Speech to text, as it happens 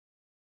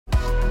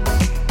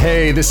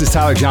Hey, this is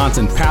Tyler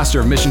Johnson, pastor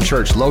of Mission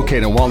Church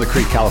located in Walnut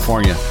Creek,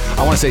 California.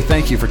 I want to say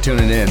thank you for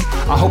tuning in.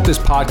 I hope this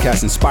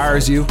podcast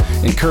inspires you,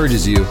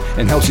 encourages you,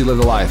 and helps you live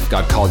the life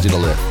God called you to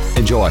live.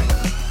 Enjoy.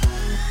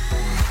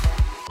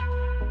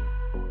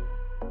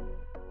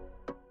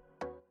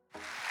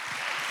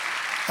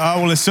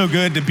 Well, it's so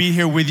good to be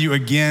here with you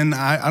again.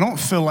 I don't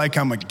feel like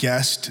I'm a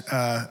guest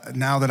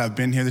now that I've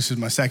been here. This is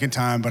my second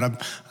time,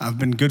 but I've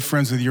been good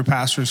friends with your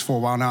pastors for a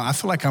while now. I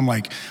feel like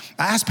I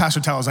asked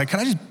Pastor Tyler, I was like, can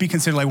I just be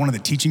considered like one of the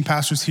teaching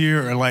pastors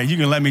here? Or like, you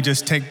can let me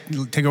just take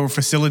over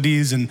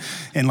facilities and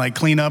like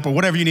clean up or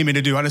whatever you need me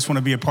to do. I just want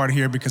to be a part of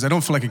here because I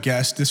don't feel like a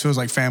guest. This feels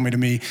like family to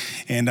me.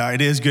 And it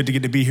is good to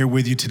get to be here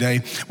with you today.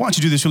 Why don't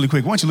you do this really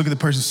quick? Why don't you look at the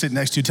person sitting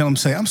next to you, tell them,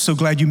 say, I'm so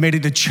glad you made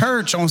it to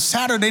church on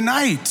Saturday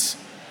night.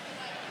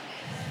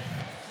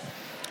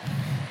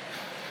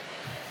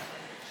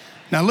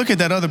 Now look at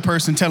that other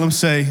person, tell them,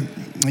 say,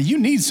 you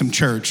need some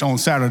church on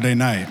Saturday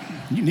night.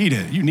 You need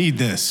it, you need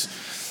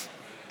this.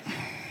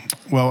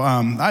 Well,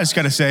 I just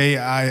gotta say,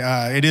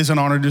 it is an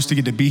honor just to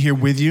get to be here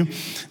with you.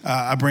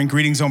 I bring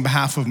greetings on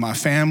behalf of my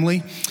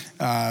family.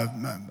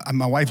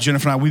 My wife,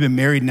 Jennifer, and I, we've been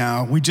married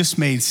now. We just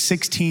made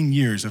 16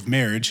 years of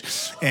marriage.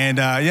 And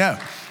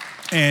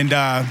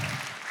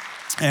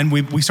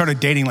we started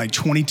dating like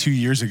 22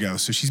 years ago,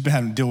 so she's been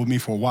having to deal with me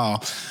for a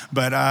while.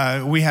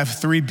 But we have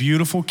 3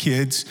 beautiful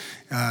kids.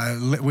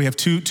 We have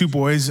two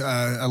boys,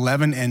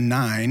 11 and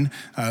 9,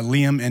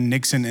 Liam and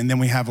Nixon, and then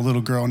we have a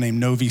little girl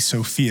named Novi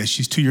Sophia.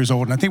 She's 2 years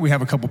old, and I think we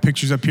have a couple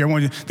pictures up here.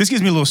 This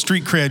gives me a little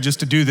street cred just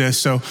to do this.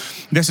 So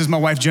this is my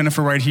wife,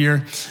 Jennifer, right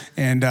here,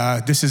 and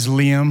this is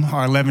Liam,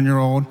 our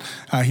 11-year-old.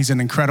 He's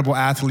an incredible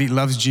athlete,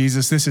 loves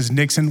Jesus. This is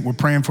Nixon. We're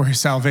praying for his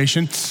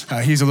salvation.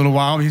 He's a little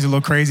wild. He's a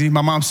little crazy.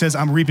 My mom says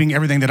I'm reaping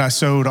everything that I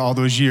sowed all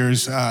those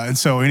years, and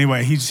so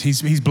anyway,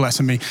 he's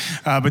blessing me.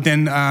 But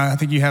then I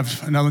think you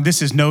have another one.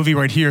 This is Novi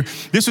right here.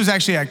 This was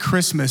actually at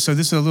Christmas, so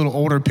this is a little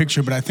older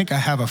picture, but I think I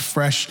have a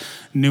fresh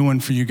new one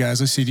for you guys.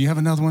 Let's see, do you have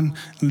another one?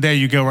 There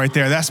you go, right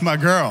there. That's my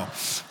girl.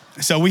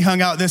 So we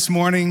hung out this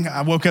morning.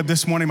 I woke up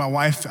this morning, my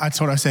wife, I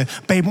told her, I said,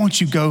 babe, why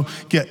don't you go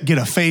get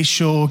a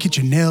facial, get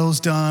your nails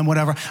done,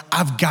 whatever.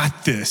 I've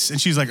got this. And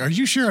she's like, are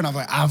you sure? And I'm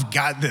like, I've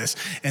got this.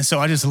 And so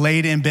I just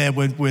laid in bed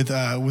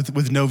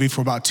with Novi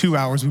for about 2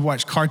 hours. We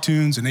watched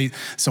cartoons and ate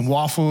some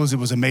waffles. It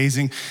was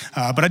amazing.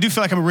 But I do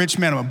feel like I'm a rich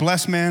man. I'm a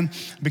blessed man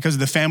because of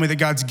the family that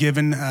God's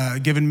given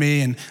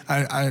me. And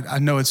I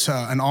know it's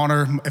an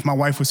honor. If my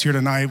wife was here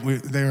tonight,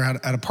 they were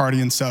at a party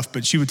and stuff,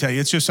 but she would tell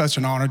you, it's just such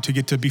an honor to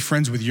get to be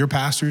friends with your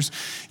pastors.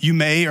 You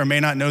may or may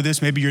not know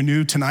this. Maybe you're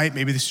new tonight.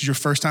 Maybe this is your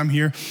first time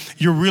here.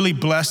 You're really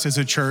blessed as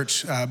a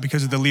church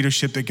because of the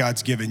leadership that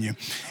God's given you.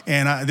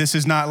 And this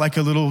is not like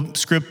a little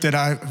script that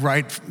I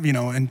write,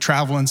 and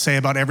travel and say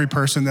about every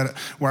person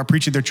where I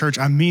preach at their church.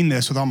 I mean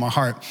this with all my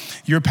heart.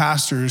 Your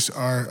pastors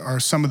are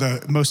some of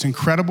the most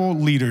incredible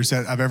leaders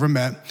that I've ever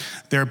met.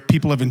 They're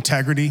people of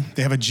integrity.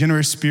 They have a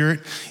generous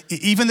spirit.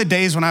 Even the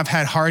days when I've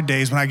had hard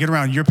days, when I get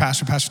around your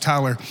pastor, Pastor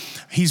Tyler,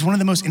 he's one of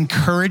the most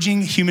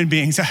encouraging human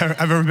beings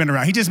I've ever been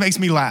around. He just makes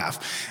me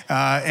laugh.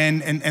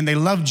 And they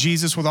love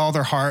Jesus with all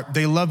their heart.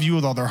 They love you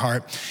with all their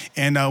heart.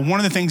 And one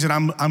of the things that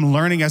I'm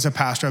learning as a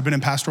pastor, I've been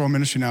in pastoral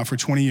ministry now for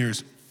 20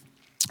 years.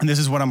 And this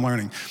is what I'm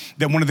learning,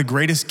 that one of the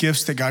greatest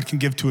gifts that God can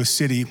give to a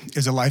city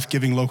is a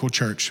life-giving local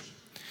church.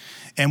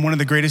 And one of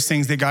the greatest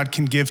things that God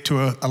can give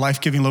to a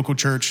life-giving local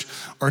church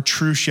are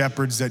true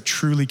shepherds that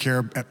truly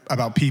care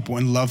about people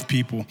and love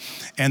people.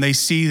 And they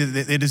see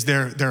that it is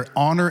their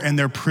honor and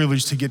their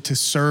privilege to get to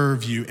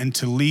serve you and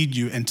to lead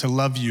you and to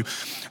love you.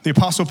 The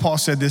Apostle Paul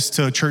said this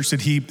to a church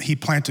that he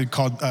planted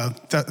called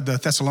the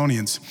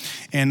Thessalonians.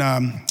 And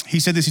he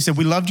said this, he said,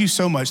 we loved you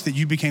so much that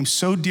you became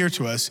so dear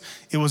to us.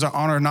 It was our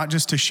honor not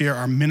just to share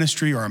our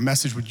ministry or our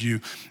message with you.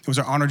 It was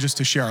our honor just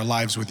to share our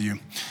lives with you.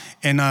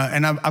 And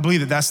I believe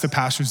that that's the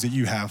pastors that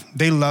you have.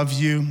 They love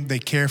you, they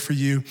care for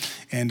you,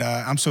 and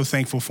I'm so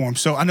thankful for them.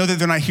 So I know that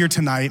they're not here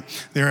tonight.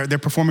 They're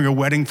performing a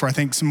wedding for, I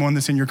think, someone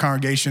that's in your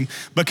congregation.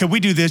 But could we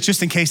do this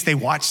just in case they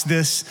watch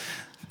this?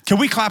 Can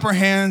we clap our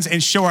hands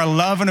and show our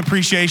love and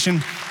appreciation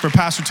for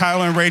Pastor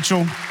Tyler and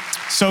Rachel?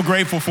 So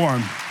grateful for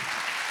them.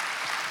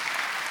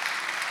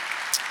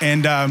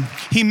 And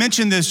he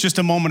mentioned this just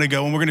a moment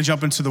ago, and we're going to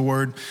jump into the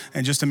word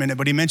in just a minute,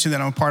 but he mentioned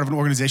that I'm a part of an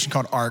organization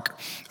called ARC,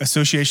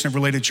 Association of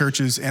Related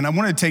Churches. And I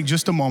want to take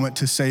just a moment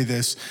to say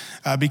this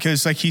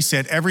because like he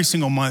said, every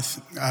single month,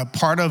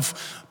 part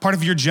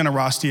of your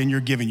generosity and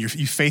your giving, you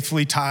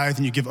faithfully tithe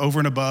and you give over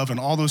and above and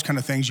all those kind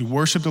of things. You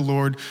worship the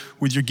Lord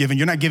with your giving.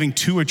 You're not giving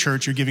to a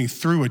church, you're giving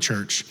through a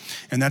church.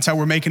 And that's how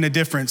we're making a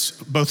difference,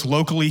 both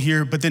locally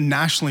here, but then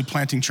nationally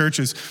planting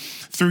churches.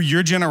 Through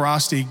your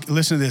generosity,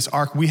 listen to this,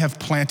 ARC, we have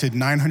planted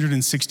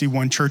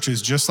 961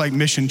 churches, just like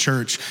Mission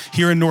Church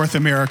here in North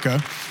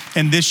America.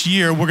 And this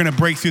year, we're gonna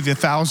break through the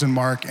 1,000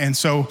 mark. And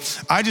so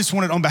I just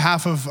wanted, on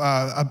behalf of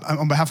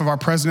our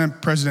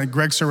President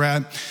Greg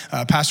Surratt,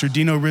 Pastor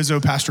Dino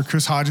Rizzo, Pastor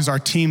Chris Hodges, our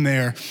team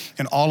there,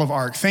 and all of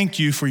ARC, thank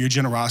you for your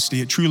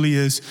generosity. It truly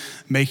is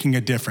making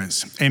a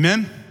difference.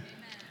 Amen?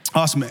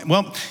 Awesome.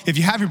 Well, if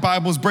you have your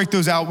Bibles, break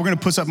those out. We're gonna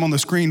put something on the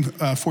screen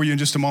for you in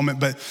just a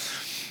moment. But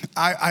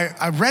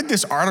I read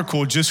this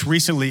article just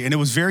recently, and it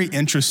was very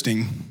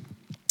interesting.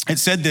 It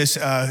said this,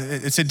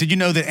 it said, did you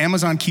know that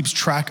Amazon keeps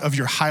track of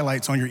your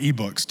highlights on your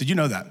ebooks? Did you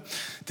know that?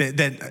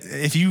 That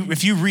if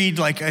you read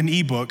like an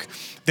ebook,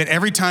 that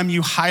every time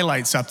you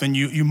highlight something,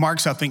 you mark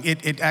something,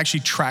 it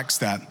actually tracks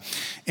that.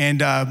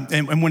 And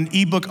when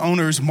ebook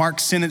owners mark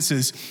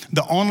sentences,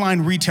 the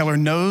online retailer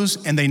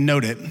knows and they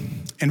note it.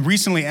 And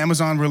recently,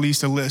 Amazon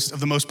released a list of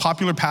the most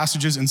popular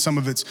passages in some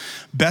of its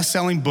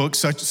best-selling books,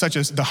 such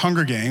as The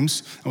Hunger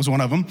Games, that was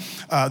one of them,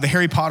 the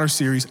Harry Potter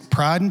series,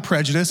 Pride and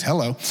Prejudice,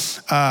 hello.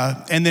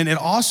 And then it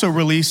also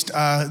released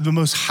the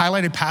most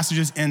highlighted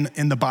passages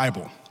in the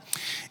Bible.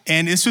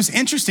 And this was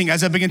interesting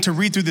as I began to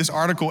read through this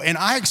article, and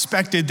I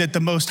expected that the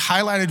most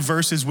highlighted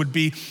verses would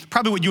be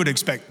probably what you would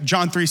expect,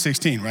 John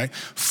 3:16, right?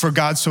 For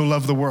God so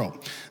loved the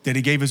world that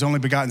he gave his only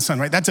begotten son,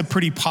 right? That's a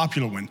pretty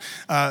popular one.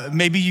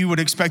 Maybe you would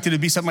expect it to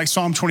be something like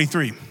Psalm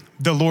 23,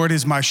 the Lord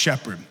is my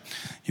shepherd.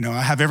 You know,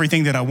 I have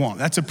everything that I want.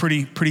 That's a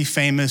pretty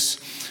famous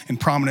and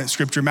prominent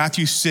scripture.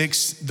 Matthew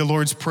 6, the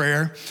Lord's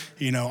Prayer,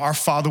 you know, our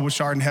Father which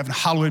art in heaven,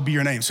 hallowed be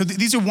your name. So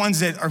these are ones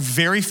that are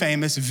very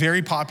famous,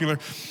 very popular,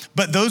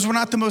 but those were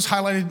not the most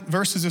highlighted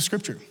verses of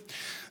scripture.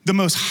 The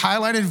most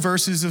highlighted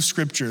verses of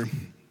scripture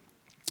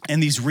in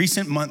these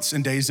recent months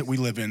and days that we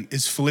live in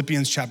is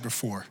Philippians chapter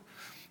 4,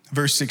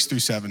 verse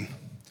 6-7.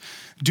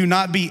 Do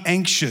not be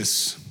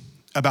anxious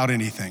about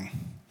anything,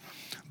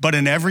 but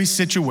in every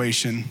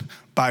situation,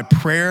 by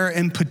prayer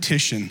and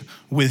petition,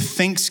 with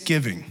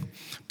thanksgiving,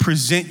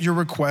 present your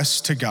requests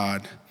to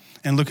God.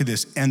 And look at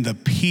this, and the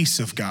peace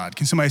of God.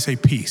 Can somebody say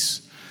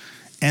peace?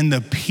 And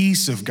the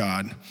peace of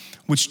God,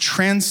 which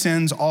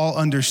transcends all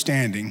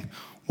understanding,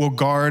 will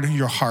guard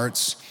your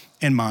hearts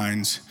and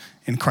minds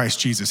in Christ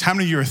Jesus. How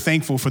many of you are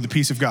thankful for the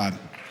peace of God?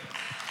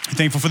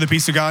 Thankful for the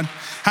peace of God?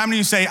 How many of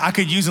you say, I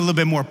could use a little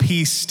bit more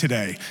peace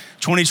today?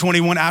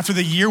 2021, after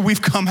the year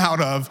we've come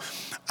out of,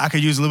 I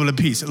could use a little bit of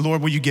peace.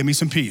 Lord, will you give me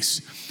some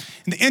peace?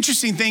 And the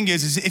interesting thing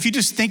is if you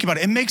just think about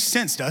it, it makes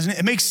sense, doesn't it?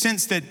 It makes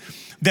sense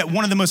that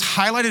one of the most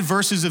highlighted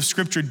verses of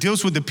scripture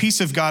deals with the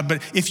peace of God,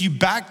 but if you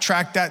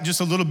backtrack that just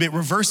a little bit,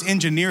 reverse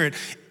engineer it,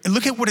 and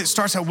look at what it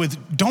starts out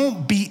with.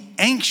 Don't be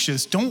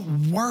anxious.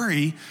 Don't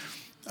worry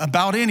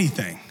about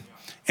anything.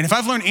 And if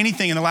I've learned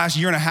anything in the last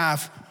year and a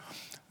half,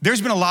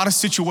 there's been a lot of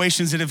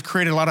situations that have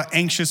created a lot of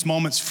anxious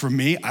moments for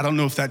me. I don't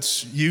know if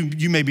that's you.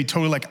 You may be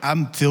totally like,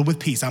 I'm filled with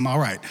peace. I'm all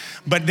right.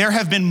 But there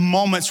have been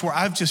moments where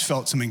I've just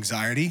felt some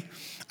anxiety.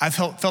 I've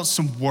felt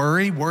some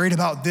worried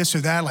about this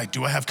or that. Like,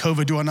 do I have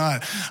COVID? Do I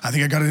not? I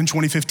think I got it in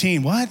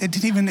 2015. What? It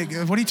didn't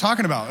even, what are you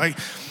talking about? Like,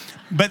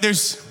 but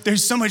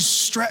there's so much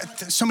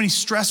stress, so many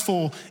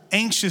stressful,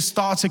 anxious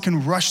thoughts that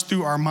can rush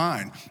through our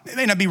mind. It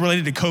may not be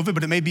related to COVID,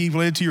 but it may be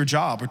related to your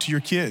job or to your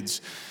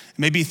kids. It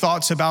may be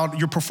thoughts about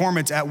your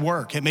performance at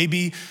work. It may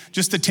be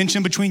just the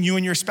tension between you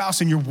and your spouse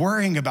and you're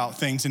worrying about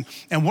things.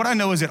 And what I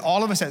know is that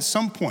all of us at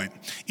some point,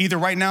 either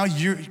right now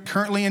you're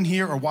currently in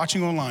here or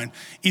watching online,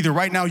 either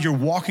right now you're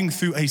walking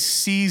through a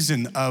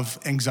season of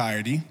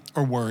anxiety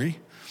or worry,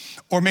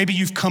 or maybe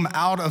you've come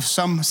out of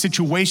some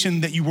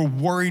situation that you were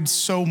worried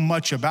so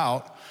much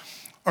about,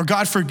 or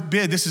God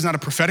forbid, this is not a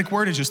prophetic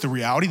word, it's just a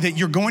reality, that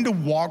you're going to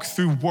walk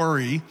through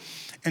worry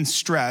and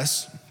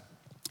stress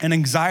and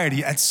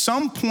anxiety at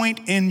some point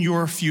in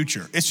your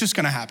future. It's just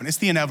gonna happen. It's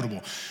the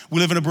inevitable. We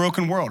live in a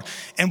broken world.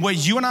 And what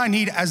you and I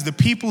need as the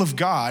people of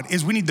God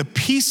is we need the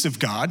peace of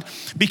God,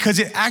 because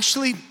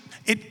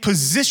it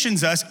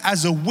positions us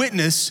as a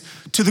witness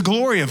to the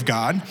glory of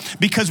God,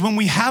 because when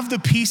we have the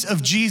peace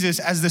of Jesus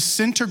as the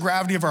center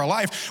gravity of our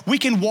life, we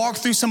can walk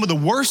through some of the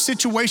worst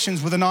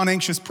situations with a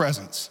non-anxious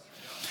presence.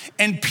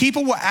 And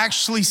people will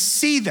actually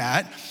see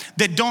that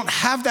don't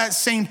have that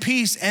same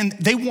peace, and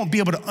they won't be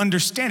able to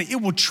understand it.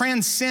 It will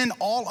transcend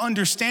all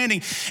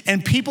understanding,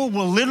 and people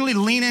will literally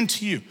lean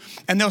into you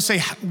and they'll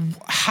say,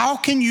 how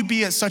can you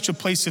be at such a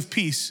place of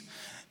peace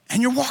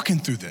and you're walking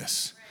through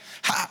this?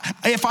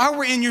 If I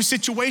were in your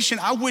situation,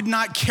 I would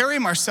not carry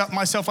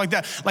myself like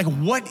that. Like,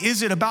 what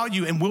is it about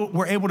you? And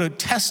we're able to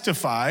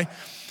testify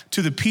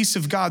to the peace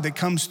of God that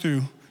comes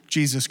through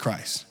Jesus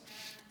Christ.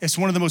 It's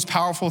one of the most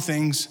powerful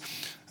things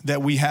that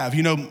we have.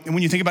 You know, and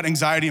when you think about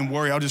anxiety and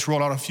worry, I'll just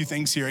roll out a few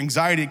things here.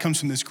 Anxiety, it comes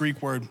from this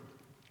Greek word.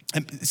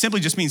 It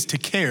simply just means to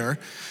care,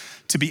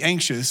 to be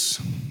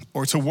anxious,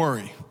 or to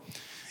worry.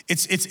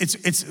 It's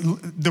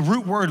the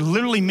root word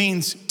literally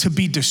means to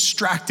be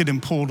distracted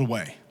and pulled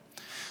away.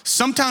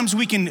 Sometimes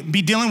we can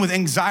be dealing with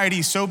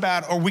anxiety so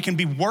bad, or we can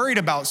be worried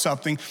about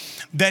something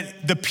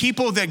that the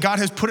people that God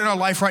has put in our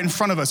life right in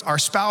front of us, our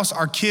spouse,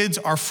 our kids,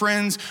 our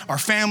friends, our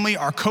family,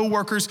 our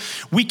coworkers,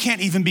 we can't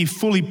even be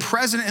fully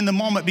present in the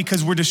moment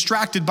because we're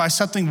distracted by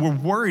something we're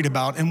worried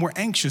about and we're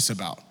anxious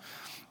about.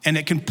 And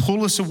it can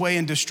pull us away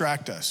and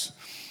distract us.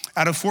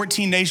 Out of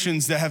 14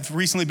 nations that have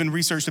recently been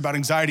researched about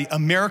anxiety,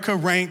 America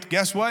ranked,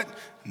 guess what?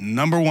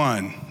 Number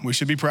 1. We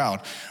should be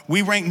proud.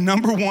 We rank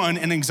number 1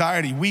 in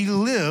anxiety. We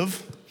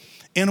live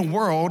in a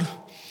world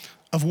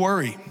of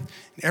worry.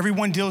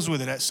 Everyone deals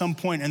with it at some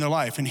point in their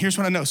life. And here's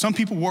what I know. Some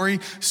people worry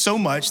so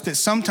much that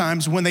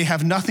sometimes when they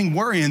have nothing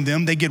worrying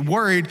them, they get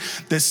worried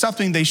that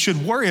something they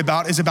should worry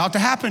about is about to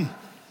happen.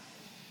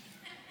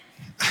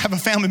 I have a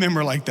family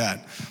member like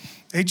that.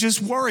 They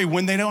just worry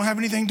when they don't have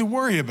anything to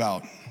worry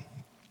about.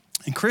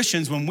 And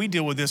Christians, when we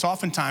deal with this,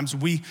 oftentimes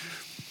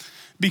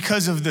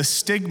because of the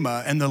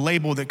stigma and the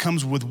label that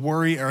comes with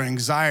worry or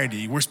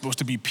anxiety, we're supposed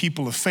to be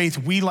people of faith.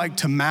 We like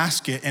to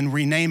mask it and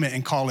rename it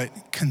and call it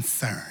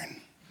concern.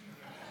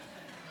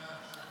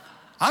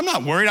 I'm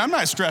not worried, I'm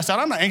not stressed out,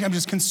 I'm not angry, I'm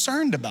just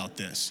concerned about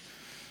this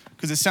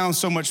because it sounds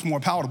so much more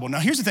palatable. Now,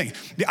 here's the thing.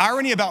 The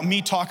irony about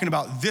me talking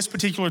about this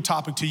particular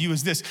topic to you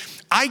is this.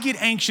 I get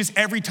anxious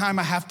every time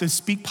I have to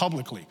speak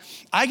publicly.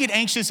 I get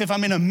anxious if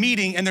I'm in a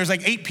meeting and there's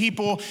like 8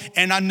 people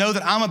and I know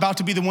that I'm about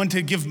to be the one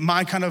to give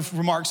my kind of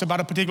remarks about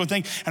a particular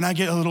thing, and I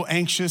get a little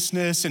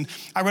anxiousness. And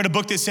I read a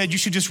book that said you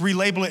should just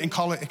relabel it and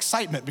call it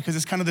excitement because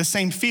it's kind of the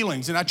same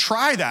feelings. And I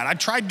try that. I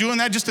tried doing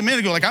that just a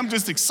minute ago. Like, I'm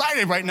just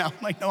excited right now.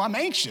 I'm like, no, I'm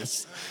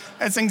anxious.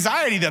 That's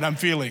anxiety that I'm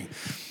feeling.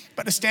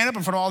 But to stand up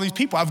in front of all these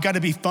people, I've got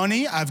to be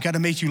funny, I've got to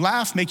make you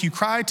laugh, make you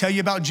cry, tell you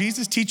about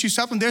Jesus, teach you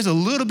something. There's a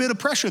little bit of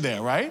pressure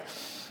there, right?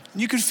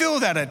 You can feel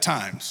that at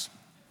times.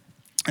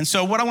 And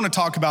so what I want to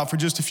talk about for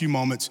just a few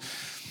moments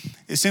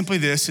is simply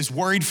this, is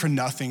worried for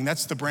nothing.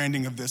 That's the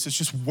branding of this. It's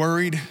just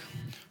worried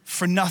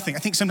for nothing. I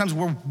think sometimes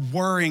we're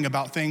worrying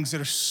about things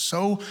that are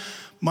so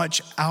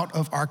much out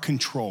of our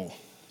control.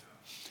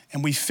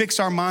 And we fix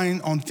our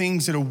mind on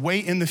things that are way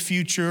in the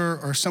future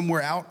or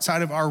somewhere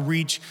outside of our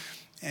reach.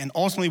 And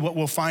ultimately what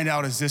we'll find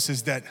out is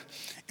that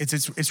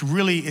it's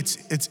really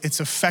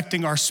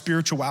affecting our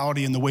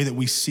spirituality and the way that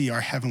we see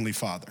our Heavenly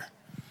Father.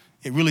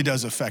 It really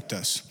does affect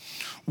us.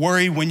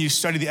 Worry, when you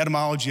study the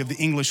etymology of the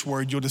English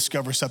word, you'll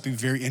discover something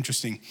very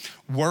interesting.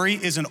 Worry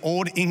is an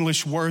old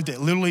English word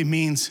that literally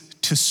means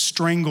to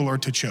strangle or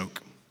to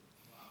choke.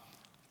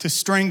 To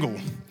strangle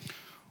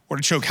or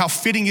to choke. How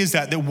fitting is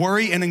that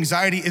worry and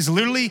anxiety is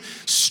literally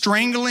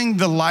strangling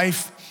the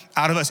life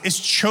out of us. It's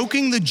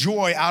choking the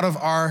joy out of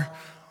our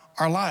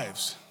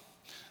lives.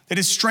 It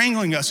is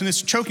strangling us and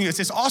it's choking us.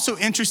 It's also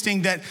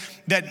interesting that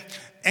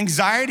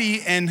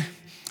anxiety and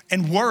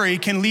worry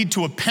can lead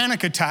to a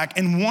panic attack.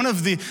 And one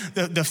of the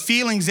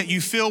feelings that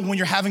you feel when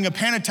you're having a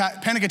panic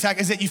attack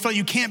is that you feel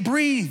you can't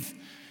breathe.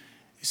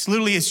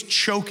 It's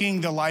choking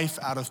the life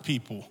out of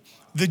people,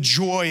 the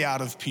joy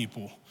out of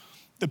people,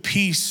 the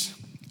peace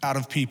out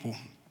of people.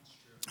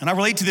 And I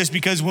relate to this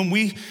because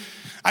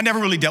I never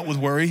really dealt with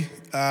worry.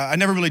 I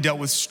never really dealt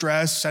with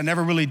stress. I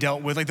never really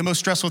dealt with, the most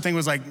stressful thing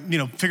was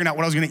figuring out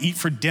what I was gonna eat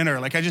for dinner.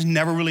 I just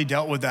never really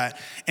dealt with that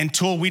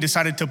until we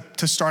decided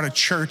to start a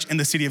church in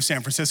the city of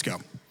San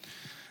Francisco.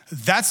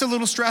 That's a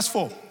little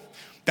stressful.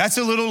 That's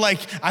a little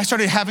I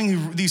started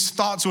having these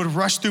thoughts would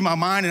rush through my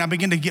mind and I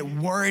began to get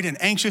worried and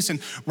anxious. And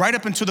right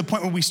up until the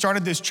point where we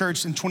started this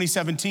church in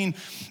 2017,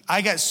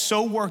 I got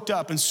so worked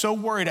up and so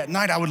worried at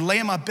night. I would lay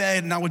in my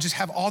bed and I would just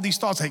have all these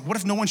thoughts what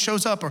if no one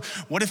shows up? Or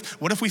what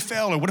if we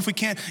fail? Or what if we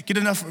can't get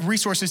enough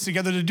resources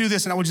together to do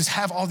this? And I would just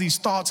have all these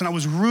thoughts and I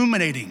was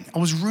ruminating.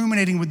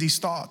 with these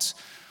thoughts.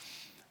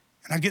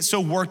 And I'd get so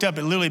worked up,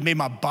 it literally made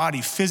my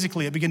body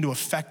physically, it began to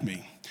affect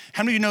me.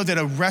 How many of you know that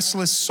a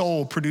restless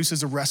soul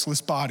produces a restless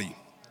body?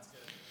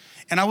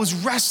 And I was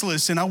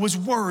restless and I was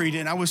worried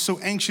and I was so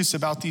anxious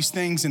about these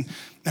things. And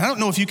I don't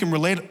know if you can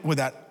relate with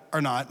that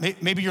or not.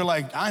 Maybe you're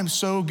like, I'm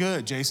so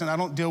good, Jason. I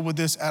don't deal with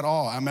this at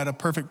all. I'm at a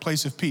perfect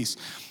place of peace.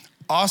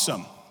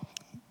 Awesome.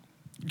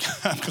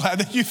 I'm glad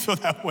that you feel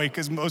that way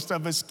because most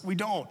of us, we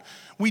don't.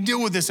 We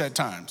deal with this at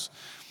times.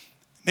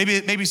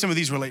 Maybe some of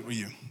these relate with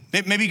you.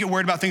 Maybe you get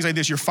worried about things like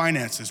this, your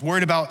finances,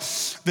 worried about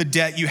the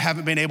debt you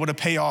haven't been able to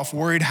pay off,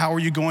 worried how are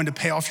you going to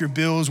pay off your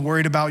bills,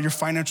 worried about your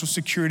financial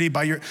security,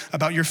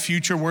 about your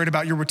future, worried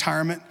about your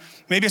retirement.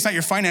 Maybe it's not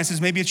your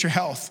finances, maybe it's your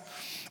health.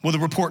 Will the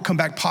report come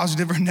back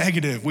positive or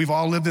negative? We've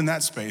all lived in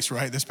that space,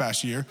 right, this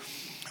past year.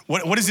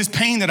 What is this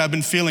pain that I've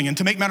been feeling? And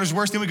to make matters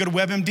worse, then we go to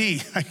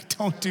WebMD.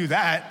 Don't do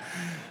that.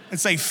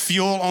 It's like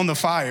fuel on the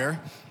fire.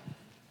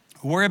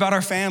 Worry about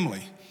our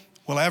family.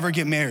 Will I ever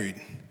get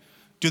married?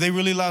 Do they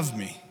really love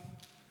me?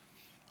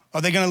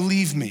 Are they gonna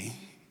leave me?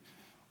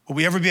 Will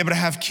we ever be able to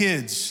have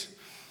kids?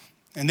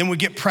 And then we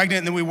get pregnant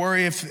and then we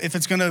worry if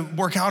it's gonna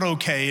work out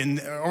okay and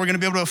are we gonna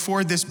be able to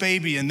afford this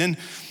baby? And then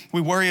we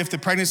worry if the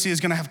pregnancy is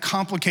gonna have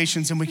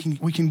complications and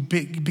we can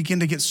begin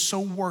to get so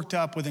worked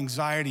up with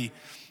anxiety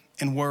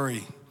and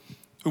worry.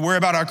 We worry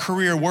about our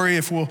career, worry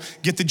if we'll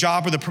get the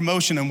job or the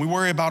promotion, and we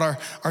worry about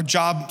our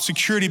job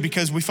security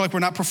because we feel like we're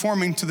not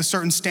performing to the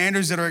certain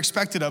standards that are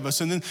expected of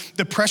us. And then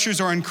the pressures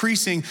are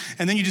increasing,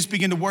 and then you just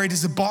begin to worry,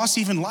 does the boss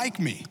even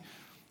like me?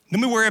 Then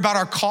we worry about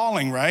our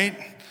calling, right?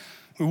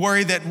 We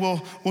worry that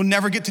we'll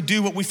never get to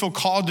do what we feel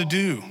called to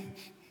do.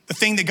 The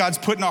thing that God's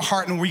put in our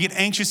heart, and we get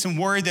anxious and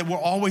worried that we'll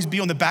always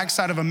be on the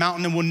backside of a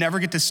mountain and we'll never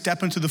get to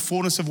step into the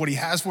fullness of what he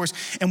has for us.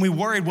 And we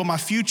worried, will my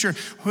future,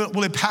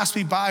 will it pass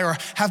me by? Or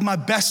have my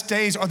best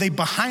days, are they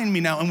behind me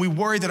now? And we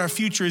worry that our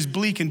future is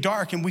bleak and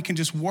dark, and we can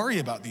just worry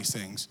about these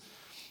things.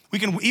 We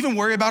can even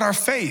worry about our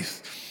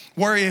faith.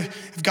 Worry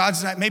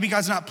if maybe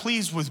God's not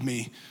pleased with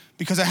me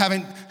because I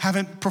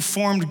haven't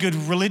performed good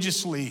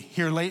religiously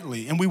here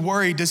lately. And we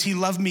worry, does he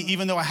love me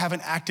even though I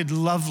haven't acted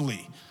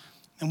lovely?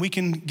 And we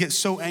can get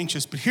so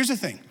anxious. But here's the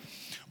thing.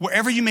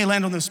 Wherever you may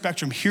land on the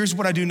spectrum, here's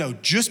what I do know.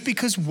 Just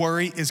because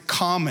worry is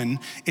common,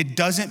 it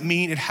doesn't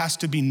mean it has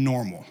to be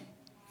normal.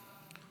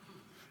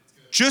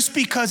 Just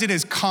because it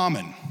is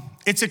common.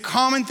 It's a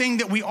common thing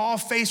that we all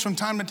face from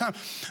time to time.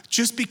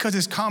 Just because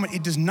it's common,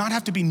 it does not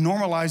have to be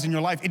normalized in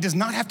your life. It does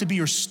not have to be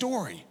your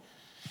story.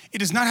 It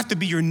does not have to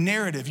be your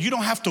narrative. You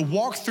don't have to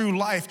walk through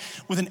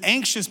life with an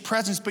anxious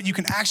presence, but you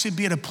can actually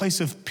be at a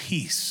place of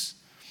peace.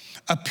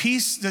 A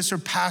peace that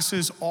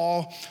surpasses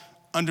all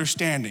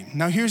understanding.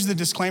 Now, here's the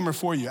disclaimer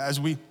for you as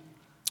we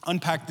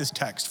unpack this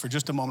text for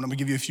just a moment. I'm gonna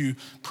give you a few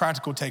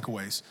practical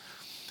takeaways.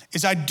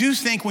 Is I do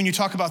think when you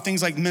talk about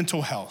things like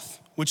mental health,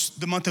 which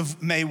the month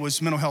of May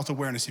was mental health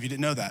awareness, if you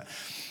didn't know that.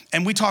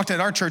 And we talked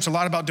at our church a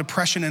lot about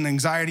depression and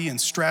anxiety and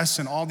stress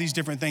and all these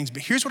different things.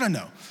 But here's what I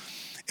know,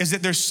 is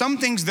that there's some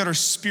things that are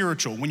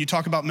spiritual when you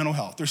talk about mental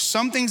health. There's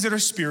some things that are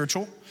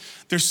spiritual,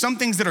 there's some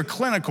things that are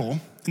clinical,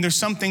 and there's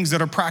some things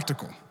that are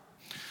practical.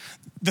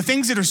 The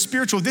things that are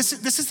spiritual, this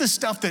is the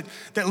stuff that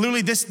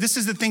literally, this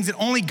is the things that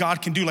only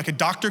God can do. Like a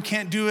doctor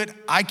can't do it,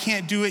 I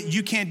can't do it,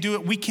 you can't do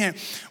it. We can't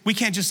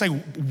just like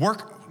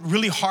work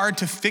really hard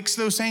to fix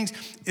those things.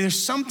 There's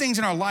some things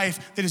in our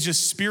life that is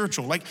just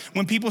spiritual. Like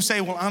when people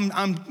say, well,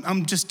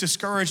 I'm just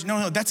discouraged.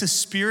 No, that's a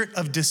spirit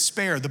of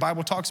despair. The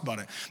Bible talks about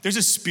it. There's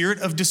a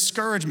spirit of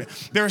discouragement.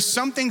 There are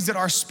some things that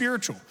are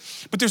spiritual,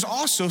 but there's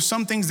also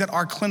some things that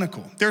are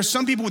clinical. There are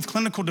some people with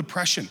clinical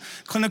depression,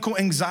 clinical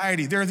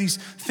anxiety. There are these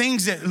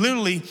things that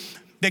literally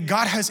that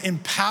God has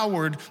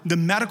empowered the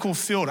medical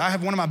field. I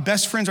have one of my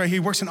best friends right here, he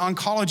works in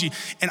oncology,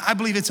 and I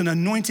believe it's an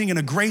anointing and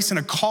a grace and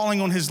a calling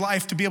on his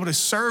life to be able to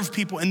serve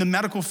people in the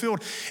medical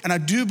field. And I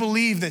do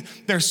believe that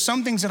there's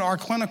some things that are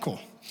clinical,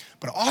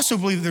 but I also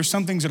believe that there's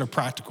some things that are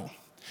practical.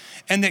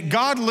 And that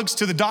God looks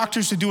to the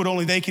doctors to do what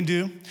only they can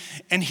do,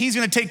 and he's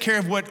gonna take care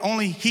of what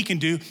only he can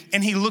do,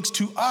 and he looks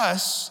to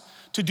us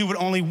to do what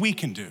only we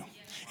can do.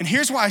 And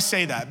here's why I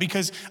say that,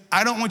 because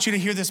I don't want you to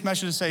hear this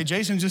message and say,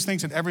 Jason just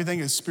thinks that everything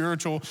is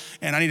spiritual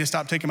and I need to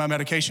stop taking my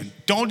medication.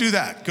 Don't do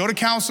that. Go to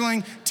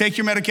counseling, take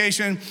your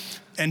medication,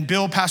 and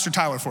bill Pastor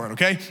Tyler for it,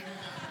 okay?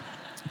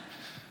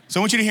 So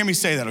I want you to hear me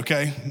say that,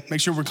 okay?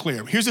 Make sure we're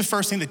clear. Here's the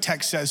first thing the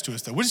text says to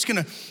us, though. We're just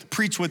gonna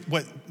preach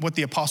what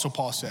the Apostle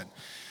Paul said.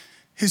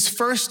 His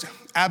first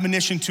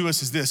admonition to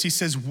us is this. He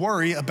says,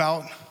 worry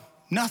about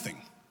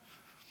nothing.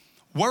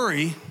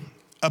 Worry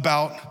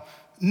about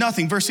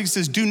nothing. Verse 6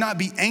 says, do not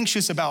be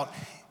anxious about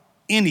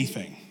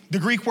anything. The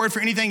Greek word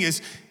for anything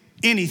is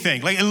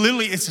anything. Like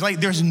literally, it's like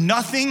there's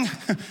nothing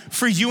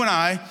for you and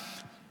I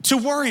to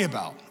worry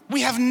about.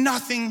 We have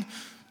nothing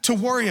to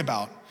worry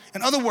about.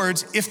 In other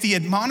words, if the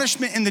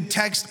admonishment in the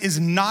text is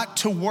not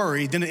to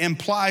worry, then it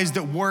implies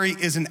that worry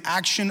is an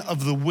action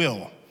of the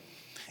will.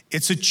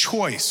 It's a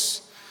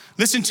choice.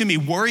 Listen to me,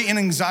 worry and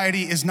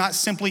anxiety is not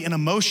simply an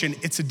emotion,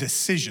 it's a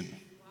decision.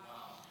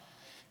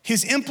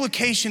 His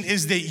implication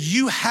is that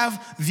you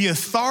have the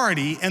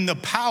authority and the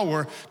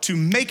power to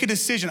make a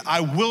decision. I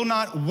will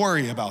not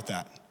worry about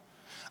that.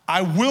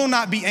 I will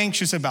not be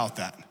anxious about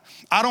that.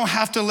 I don't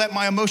have to let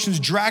my emotions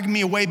drag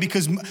me away,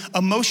 because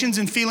emotions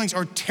and feelings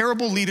are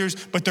terrible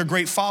leaders, but they're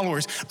great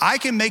followers. I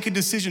can make a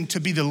decision to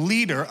be the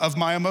leader of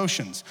my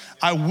emotions.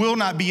 I will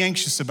not be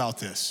anxious about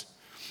this.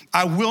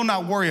 I will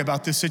not worry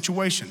about this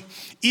situation.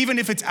 Even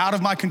if it's out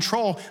of my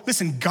control,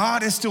 listen,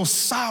 God is still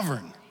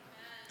sovereign.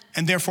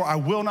 And therefore, I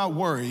will not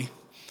worry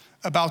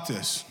about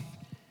this.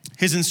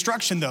 His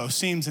instruction, though,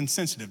 seems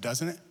insensitive,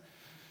 doesn't it?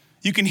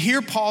 You can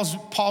hear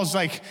Paul's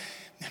like,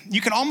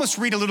 you can almost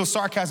read a little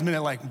sarcasm in it,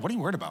 like, what are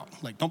you worried about?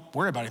 Like, don't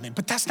worry about anything.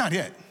 But that's not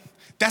it.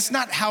 That's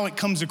not how it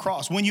comes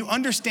across. When you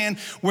understand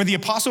where the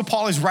Apostle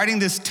Paul is writing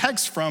this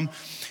text from,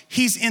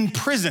 he's in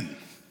prison.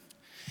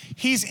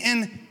 He's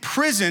in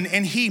prison,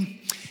 and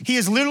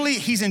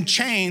he's in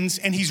chains,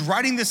 and he's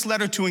writing this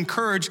letter to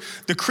encourage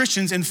the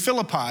Christians in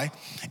Philippi.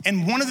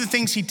 And one of the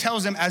things he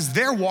tells them as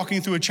they're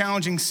walking through a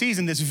challenging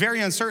season that's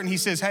very uncertain, he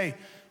says, hey,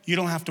 you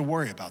don't have to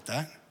worry about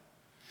that.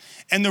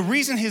 And the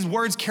reason his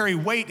words carry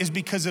weight is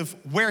because of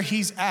where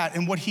he's at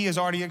and what he has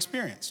already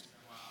experienced.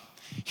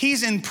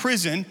 He's in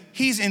prison,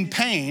 he's in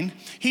pain,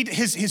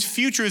 his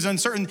future is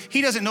uncertain.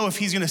 He doesn't know if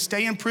he's gonna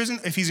stay in prison,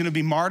 if he's gonna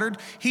be martyred.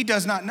 He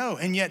does not know.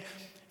 And yet,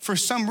 for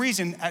some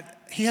reason,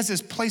 he has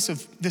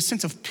this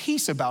sense of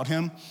peace about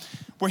him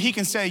where he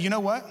can say, you know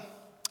what?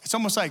 It's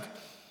almost like,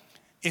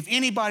 if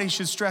anybody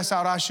should stress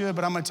out, I should,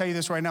 but I'm gonna tell you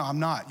this right now, I'm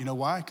not. You know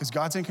why? Because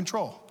God's in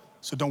control,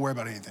 so don't worry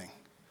about anything.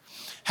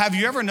 Have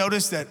you ever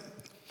noticed that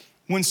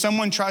when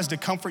someone tries to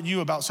comfort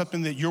you about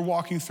something that you're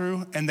walking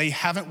through and they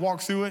haven't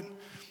walked through it,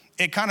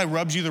 it kind of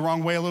rubs you the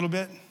wrong way a little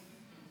bit?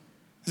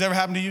 Has that ever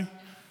happened to you?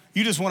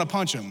 You just wanna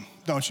punch them,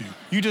 don't you?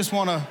 You just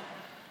wanna,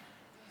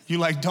 you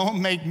like,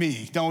 don't make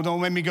me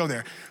go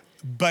there.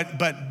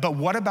 But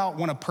what about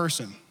when a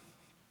person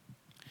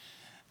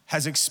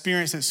has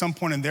experienced at some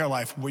point in their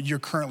life what you're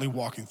currently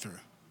walking through?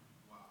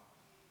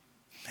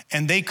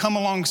 and they come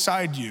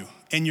alongside you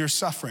in your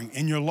suffering,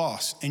 in your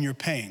loss, in your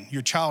pain.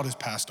 Your child has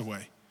passed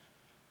away.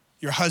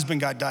 Your husband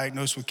got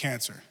diagnosed with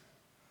cancer.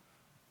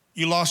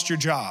 You lost your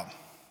job.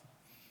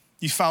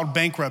 You filed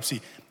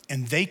bankruptcy.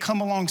 And they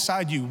come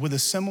alongside you with a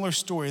similar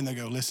story and they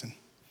go, listen,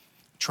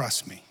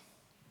 trust me,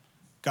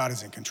 God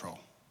is in control.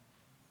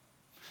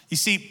 You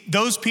see,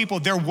 those people,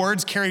 their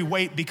words carry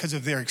weight because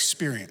of their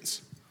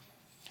experience.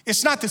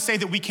 It's not to say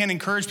that we can't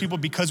encourage people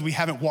because we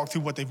haven't walked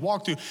through what they've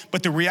walked through,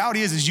 but the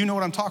reality is you know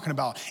what I'm talking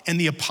about. And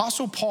the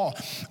Apostle Paul,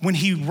 when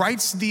he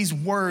writes these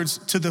words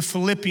to the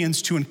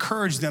Philippians to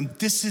encourage them,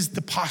 this is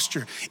the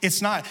posture. It's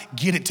not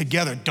get it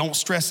together, don't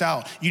stress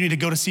out, you need to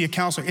go to see a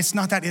counselor. It's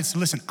not that, it's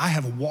listen, I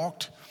have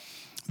walked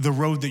the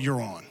road that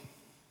you're on.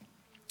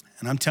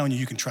 And I'm telling you,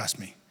 you can trust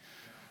me.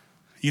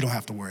 You don't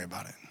have to worry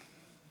about it.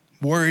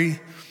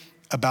 Worry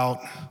about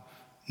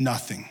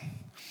nothing.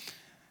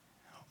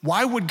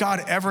 Why would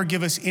God ever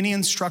give us any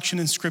instruction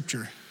in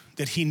Scripture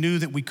that he knew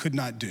that we could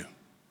not do?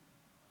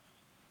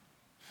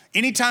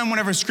 Anytime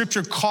whenever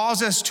Scripture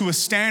calls us to a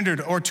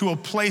standard or to a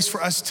place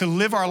for us to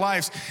live our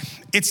lives,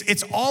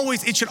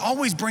 it should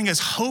always bring us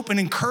hope and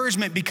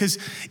encouragement, because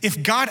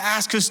if God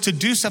asks us to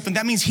do something,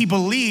 that means he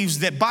believes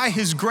that by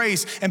his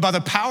grace and by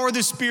the power of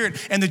the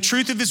Spirit and the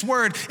truth of his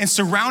word and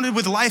surrounded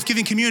with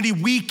life-giving community,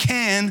 we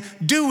can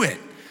do it.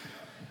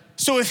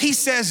 So if he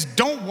says,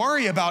 don't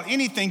worry about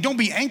anything, don't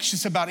be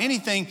anxious about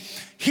anything,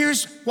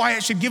 here's why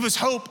it should give us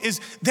hope is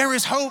there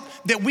is hope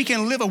that we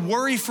can live a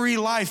worry-free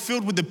life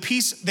filled with the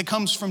peace that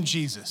comes from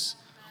Jesus.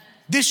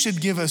 This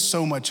should give us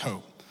so much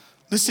hope.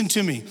 Listen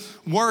to me.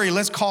 Worry,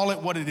 let's call it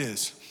what it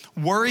is.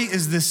 Worry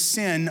is the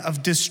sin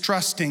of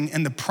distrusting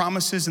in the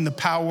promises and the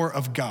power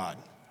of God.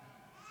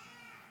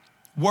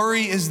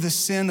 Worry is the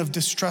sin of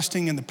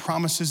distrusting in the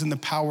promises and the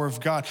power of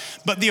God.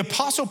 But the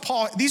Apostle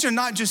Paul, these are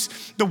not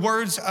just the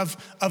words of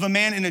a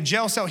man in a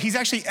jail cell. He's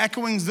actually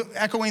echoing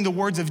the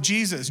words of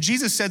Jesus.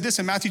 Jesus said this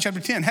in Matthew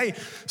chapter 10. Hey,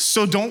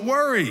 so don't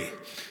worry,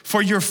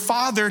 for your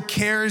Father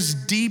cares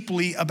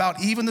deeply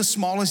about even the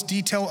smallest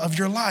detail of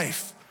your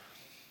life.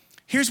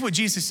 Here's what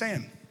Jesus is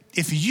saying.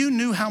 If you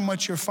knew how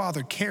much your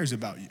Father cares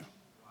about you,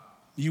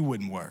 you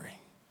wouldn't worry.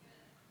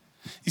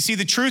 You see,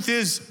 the truth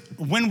is,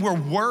 when we're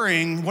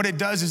worrying, what it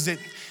does is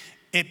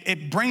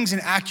it brings an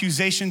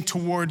accusation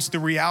towards the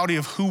reality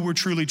of who we're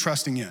truly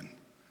trusting in.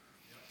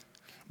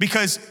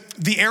 Because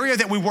the area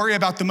that we worry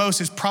about the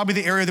most is probably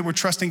the area that we're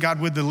trusting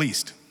God with the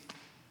least.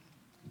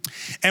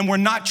 And we're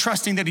not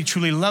trusting that he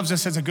truly loves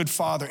us as a good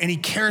father, and he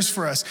cares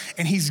for us,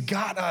 and he's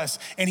got us,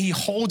 and he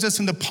holds us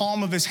in the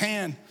palm of his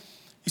hand.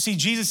 You see,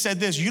 Jesus said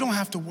this, you don't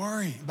have to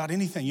worry about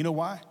anything. You know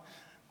why?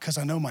 Because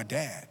I know my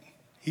dad.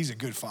 He's a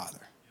good father.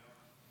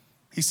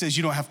 He says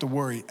you don't have to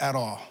worry at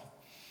all.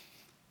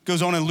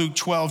 Goes on in Luke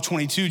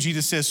 12:22,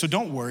 Jesus says, so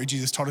don't worry,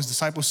 Jesus taught his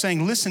disciples,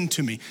 saying, listen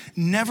to me,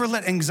 never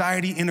let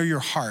anxiety enter your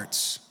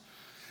hearts.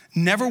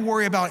 Never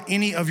worry about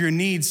any of your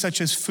needs,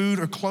 such as food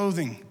or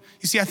clothing.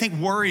 You see, I think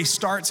worry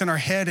starts in our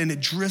head and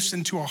it drifts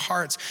into our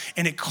hearts,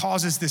 and it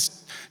causes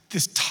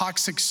this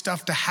toxic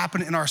stuff to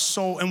happen in our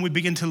soul, and we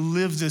begin to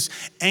live this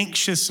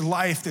anxious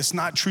life that's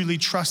not truly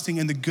trusting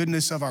in the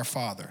goodness of our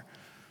Father.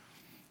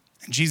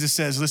 And Jesus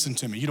says, listen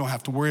to me, you don't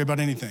have to worry about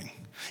anything.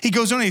 He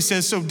goes on and he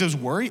says, so does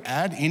worry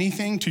add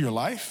anything to your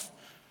life?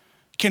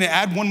 Can it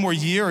add one more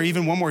year or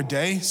even one more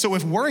day? So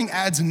if worrying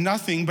adds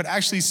nothing but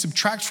actually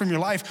subtracts from your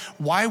life,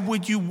 why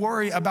would you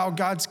worry about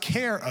God's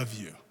care of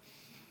you?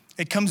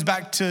 It comes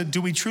back to, do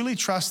we truly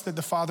trust that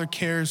the Father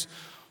cares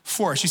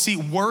for us? You see,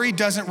 worry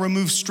doesn't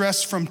remove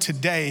stress from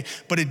today,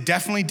 but it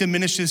definitely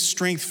diminishes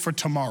strength for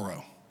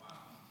tomorrow.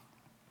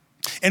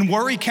 And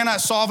worry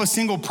cannot solve a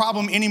single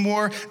problem any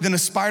more than a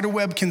spider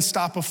web can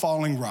stop a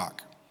falling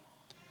rock.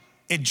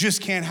 It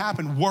just can't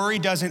happen. Worry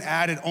doesn't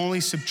add, it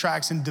only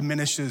subtracts and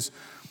diminishes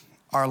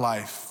our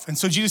life. And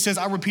so Jesus says,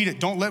 I repeat it,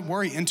 don't let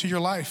worry into your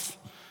life.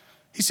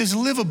 He says,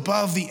 live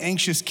above the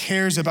anxious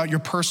cares about your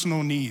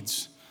personal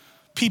needs.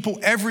 People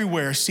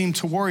everywhere seem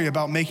to worry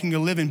about making a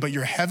living, but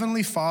your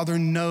heavenly Father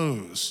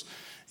knows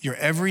your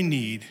every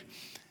need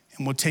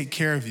and will take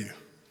care of you.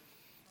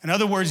 In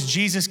other words,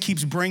 Jesus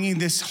keeps bringing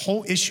this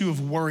whole issue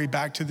of worry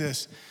back to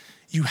this.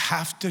 You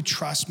have to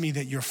trust me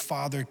that your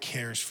Father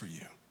cares for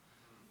you,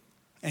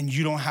 and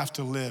you don't have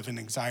to live in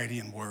anxiety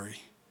and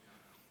worry.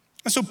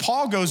 And so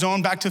Paul goes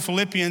on back to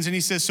Philippians and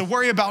he says, so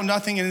worry about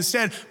nothing and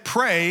instead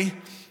pray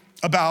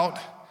about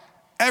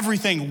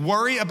everything.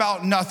 Worry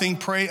about nothing,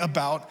 pray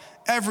about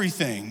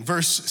everything.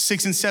 Verse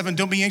 6 and 7,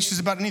 don't be anxious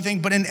about anything,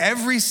 but in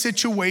every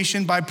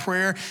situation by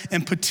prayer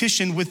and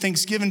petition with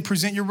thanksgiving,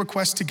 present your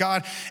requests to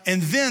God.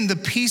 And then the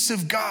peace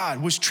of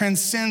God, which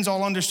transcends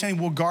all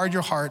understanding, will guard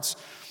your hearts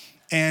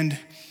and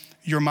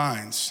your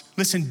minds.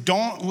 Listen,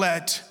 don't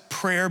let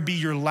prayer be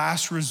your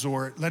last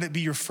resort. Let it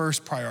be your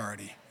first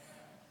priority.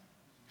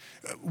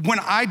 When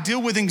I deal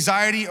with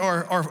anxiety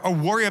or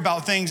worry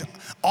about things,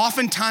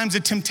 oftentimes the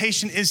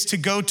temptation is to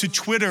go to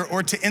Twitter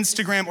or to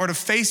Instagram or to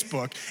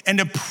Facebook and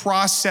to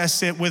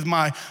process it with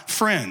my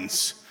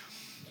friends.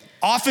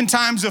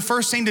 Oftentimes the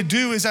first thing to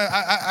do is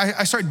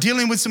I start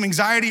dealing with some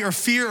anxiety or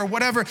fear or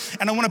whatever,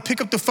 and I want to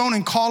pick up the phone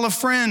and call a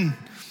friend.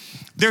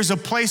 There's a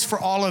place for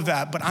all of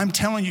that, but I'm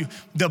telling you,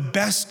 the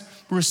best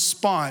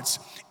response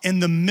in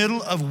the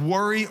middle of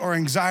worry or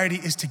anxiety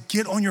is to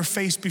get on your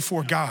face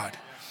before God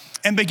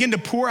and begin to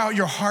pour out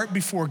your heart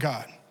before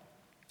God.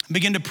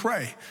 Begin to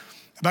pray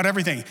about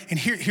everything. And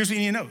here's what you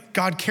need to know.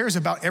 God cares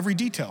about every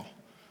detail.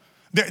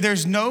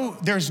 There's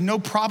no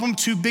problem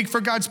too big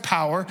for God's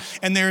power,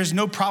 and there is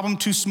no problem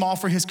too small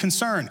for his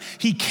concern.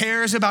 He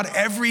cares about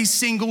every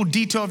single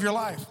detail of your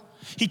life.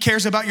 He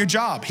cares about your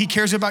job. He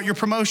cares about your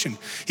promotion.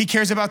 He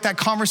cares about that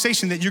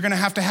conversation that you're gonna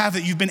have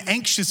that you've been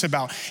anxious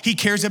about. He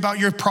cares about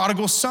your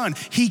prodigal son.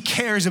 He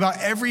cares about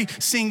every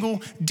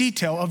single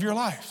detail of your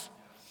life.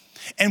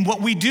 And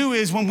what we do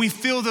is when we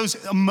feel those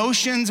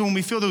emotions, when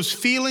we feel those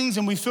feelings,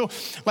 and we feel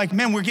like,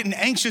 man, we're getting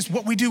anxious,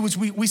 what we do is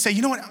we say,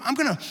 you know what, I'm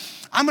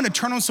gonna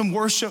turn on some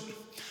worship,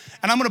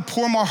 and I'm gonna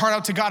pour my heart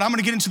out to God. I'm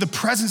gonna get into the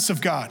presence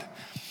of God.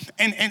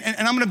 And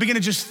I'm gonna begin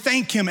to just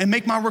thank him and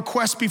make my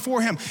requests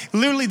before him.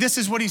 Literally, this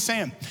is what he's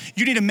saying.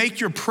 You need to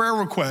make your prayer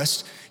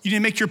requests, you need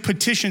to make your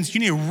petitions, you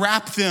need to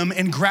wrap them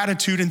in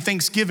gratitude and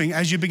thanksgiving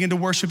as you begin to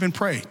worship and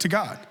pray to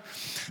God.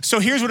 So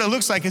here's what it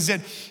looks like is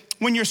that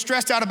when you're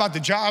stressed out about the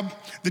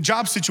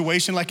job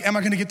situation, like, am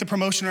I gonna get the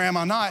promotion or am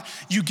I not?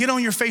 You get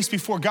on your face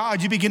before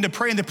God, you begin to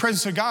pray in the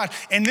presence of God,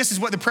 and this is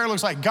what the prayer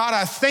looks like. God,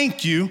 I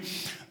thank you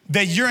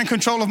that you're in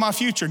control of my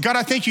future. God,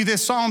 I thank you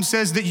this psalm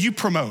says that you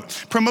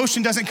promote.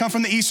 Promotion doesn't come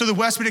from the east or the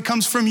west, but it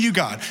comes from you,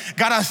 God.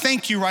 God, I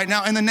thank you right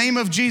now in the name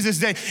of Jesus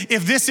that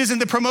if this isn't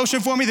the promotion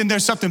for me, then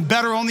there's something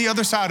better on the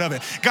other side of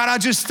it. God, I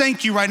just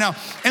thank you right now.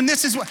 And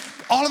this is what,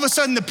 all of a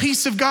sudden the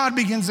peace of God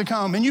begins to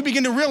come, and you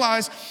begin to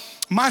realize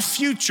my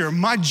future,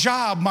 my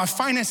job, my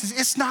finances,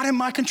 it's not in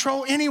my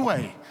control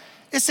anyway.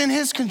 It's in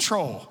his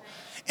control.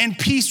 And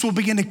peace will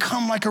begin to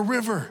come like a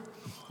river,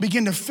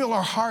 begin to fill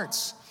our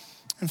hearts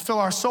and fill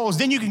our souls.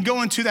 Then you can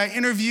go into that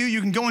interview,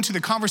 you can go into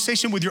the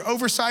conversation with your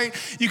oversight,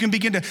 you can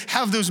begin to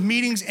have those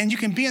meetings, and you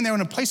can be in there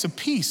in a place of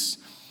peace,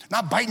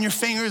 not biting your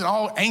fingers and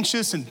all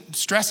anxious and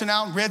stressing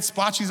out, red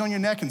splotches on your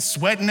neck and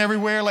sweating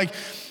everywhere. Like,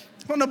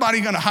 well,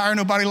 nobody gonna hire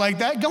nobody like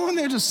that. Go in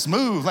there just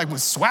smooth, like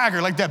with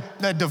swagger, like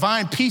that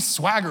divine peace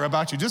swagger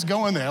about you. Just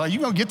go in there, like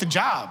you're gonna get the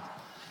job.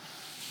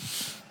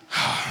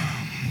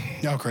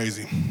 Y'all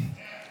crazy.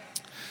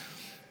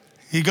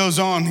 He goes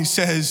on, he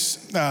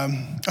says, let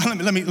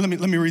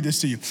me read this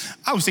to you.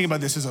 I was thinking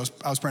about this as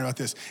I was praying about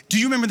this. Do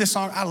you remember this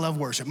song? I love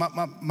worship.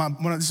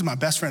 This is my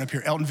best friend up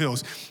here, Elton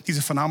Vills. He's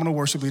a phenomenal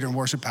worship leader and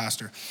worship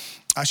pastor.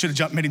 I should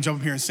have made him jump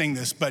up here and sing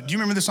this, but do you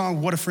remember the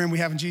song, What a Friend We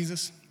Have in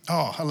Jesus?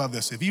 Oh, I love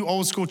this. If you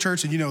old school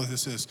church, then you know what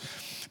this is.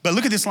 But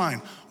look at this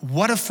line.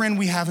 What a friend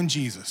we have in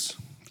Jesus.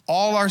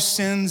 All our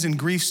sins and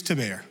griefs to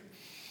bear.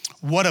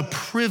 What a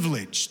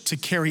privilege to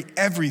carry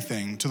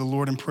everything to the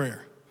Lord in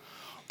prayer.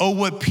 Oh,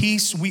 what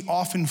peace we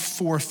often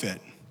forfeit.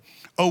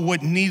 Oh,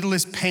 what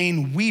needless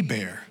pain we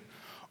bear.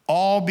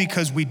 All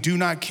because we do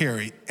not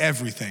carry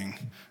everything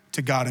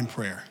to God in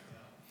prayer.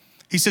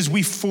 He says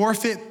we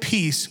forfeit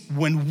peace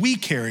when we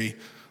carry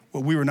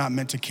what we were not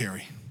meant to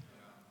carry.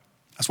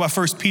 That's why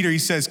 1 Peter, he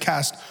says,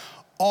 cast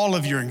all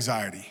of your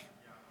anxiety,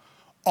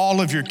 all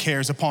of your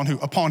cares upon who?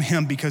 Upon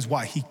him, because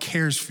why? He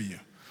cares for you.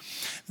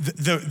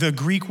 The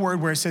Greek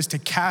word where it says to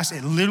cast,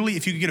 it literally,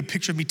 if you could get a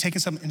picture of me taking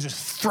something and just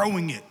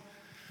throwing it,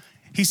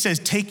 he says,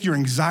 take your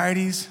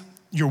anxieties,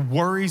 your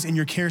worries, and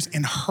your cares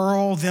and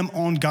hurl them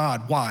on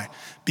God. Why?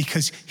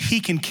 Because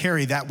he can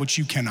carry that which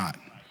you cannot.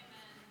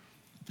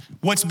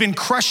 What's been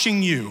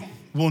crushing you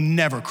will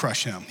never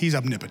crush him. He's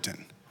omnipotent.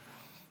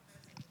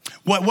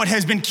 What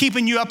has been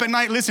keeping you up at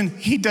night, listen,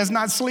 he does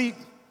not sleep.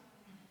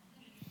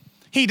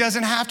 He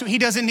doesn't have to, he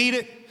doesn't need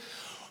it.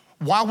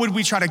 Why would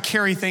we try to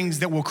carry things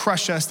that will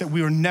crush us that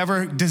we were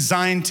never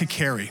designed to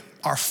carry?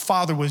 Our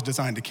Father was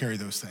designed to carry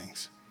those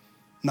things,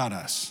 not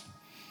us.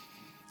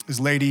 This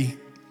lady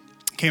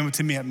came up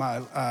to me at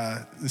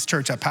this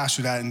church I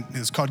pastored at, and it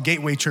was called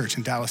Gateway Church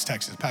in Dallas,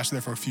 Texas. I pastored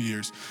there for a few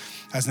years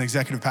as an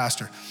executive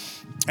pastor.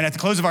 And at the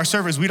close of our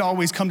service, we'd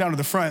always come down to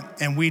the front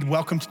and we'd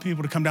welcome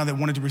people to come down that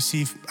wanted to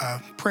receive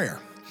prayer.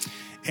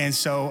 And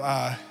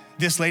so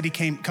this lady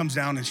comes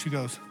down and she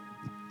goes,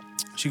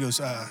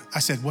 I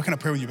said, what can I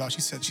pray with you about?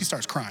 She said, she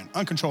starts crying,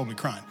 uncontrollably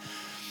crying.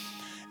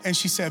 And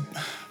she said,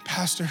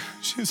 Pastor,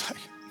 she was like,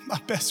 my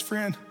best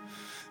friend.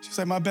 She was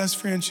like, my best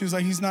friend. She was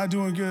like, he's not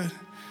doing good.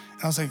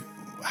 And I was like,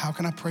 how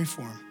can I pray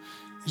for him?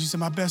 And she said,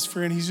 my best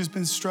friend, he's just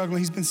been struggling.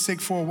 He's been sick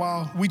for a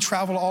while. We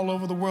traveled all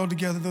over the world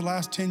together the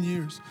last 10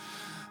 years.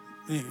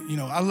 You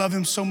know, I love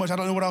him so much. I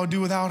don't know what I would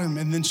do without him.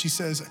 And then she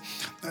says,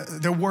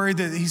 they're worried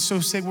that he's so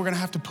sick, we're going to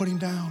have to put him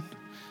down.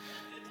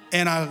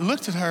 And I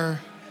looked at her.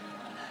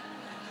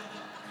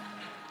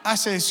 I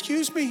said,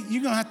 excuse me,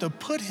 you're going to have to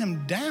put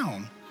him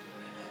down?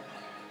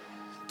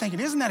 Thinking,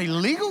 isn't that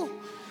illegal?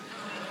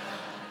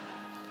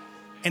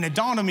 And it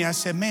dawned on me, I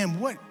said, man,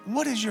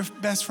 what is your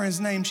best friend's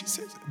name? She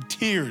says,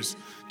 tears,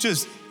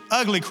 just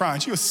ugly crying.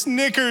 She was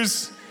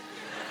Snickers.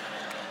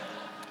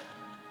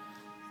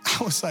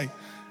 I was like,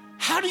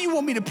 how do you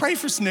want me to pray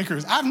for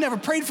Snickers? I've never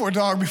prayed for a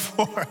dog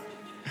before.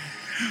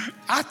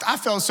 I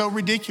felt so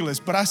ridiculous,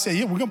 but I said,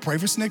 yeah, we're gonna pray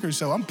for Snickers.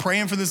 So I'm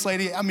praying for this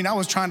lady. I mean, I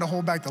was trying to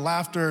hold back the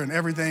laughter and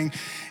everything,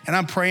 and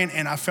I'm praying,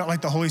 and I felt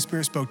like the Holy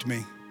Spirit spoke to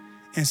me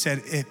and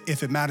said,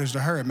 if it matters to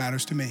her, it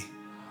matters to me.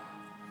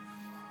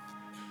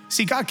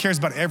 See, God cares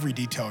about every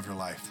detail of your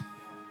life.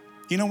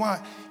 You know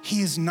what?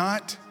 He is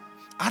not,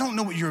 I don't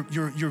know what your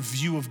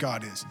view of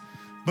God is,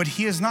 but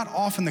he is not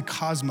off in the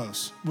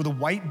cosmos with a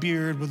white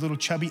beard, with little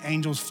chubby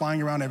angels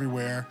flying around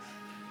everywhere,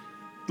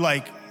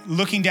 like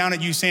looking down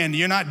at you saying,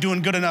 you're not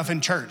doing good enough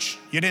in church.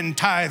 You didn't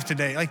tithe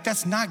today. Like,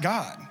 that's not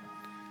God.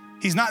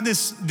 He's not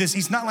this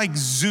he's not like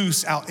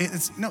Zeus out.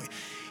 No,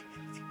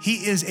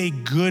 he is a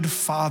good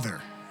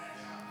father.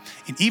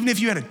 And even if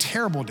you had a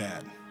terrible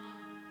dad,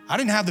 I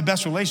didn't have the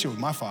best relationship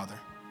with my father.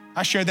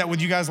 I shared that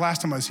with you guys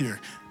last time I was here.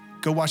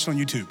 Go watch it on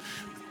YouTube.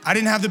 I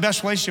didn't have the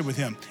best relationship with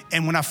him.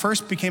 And when I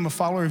first became a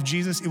follower of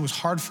Jesus, it was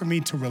hard for me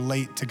to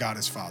relate to God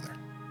as Father.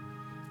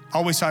 I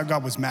always thought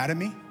God was mad at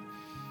me.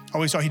 I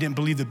always thought he didn't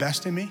believe the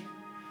best in me.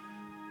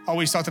 I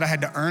always thought that I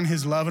had to earn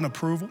his love and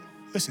approval.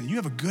 Listen, you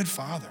have a good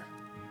Father.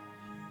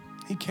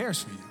 He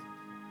cares for you.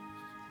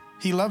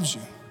 He loves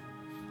you.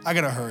 I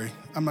gotta hurry.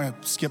 I'm gonna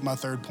skip my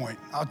third point.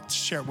 I'll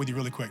share it with you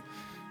really quick.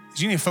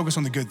 You need to focus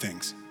on the good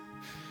things.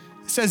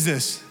 It says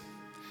this.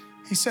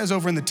 He says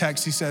over in the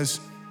text, he says,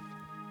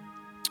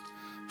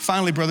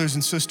 finally, brothers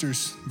and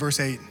sisters, verse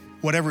 8,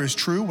 whatever is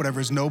true, whatever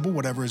is noble,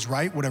 whatever is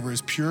right, whatever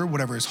is pure,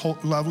 whatever is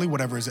lovely,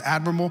 whatever is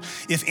admirable,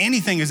 if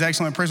anything is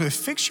excellent and praiseworthy,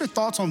 fix your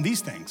thoughts on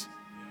these things.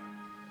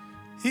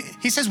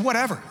 He says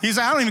whatever. He's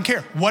like, I don't even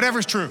care.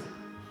 Whatever's true,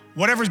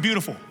 whatever's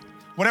beautiful,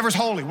 whatever's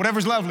holy,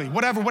 whatever's lovely,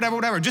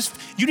 whatever. Just,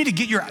 you need to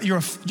get you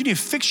need to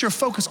fix your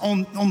focus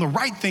on the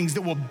right things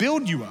that will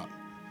build you up.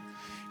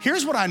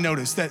 Here's what I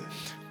noticed, that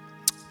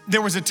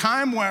there was a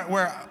time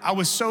where I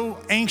was so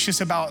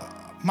anxious about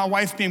my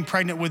wife being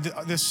pregnant with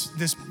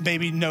this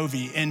baby,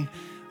 Novi. And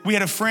we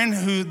had a friend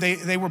who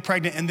they were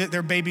pregnant, and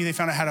their baby, they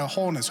found out had a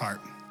hole in his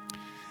heart.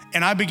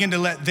 And I began to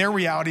let their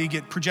reality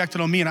get projected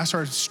on me, and I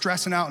started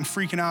stressing out and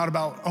freaking out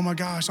about, oh my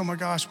gosh,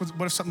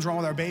 what if something's wrong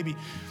with our baby?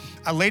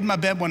 I laid in my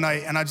bed one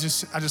night, and I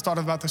just thought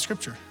about the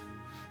scripture.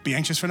 Be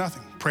anxious for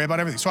nothing, pray about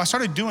everything. So I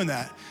started doing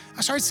that.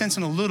 I started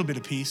sensing a little bit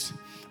of peace,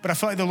 but I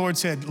felt like the Lord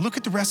said, look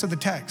at the rest of the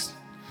text.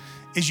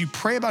 As you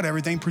pray about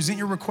everything, present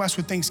your request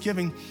with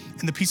thanksgiving,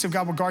 and the peace of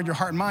God will guard your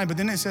heart and mind. But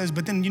then it says,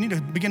 but then you need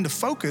to begin to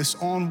focus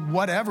on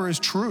whatever is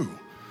true,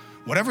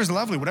 whatever is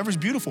lovely, whatever is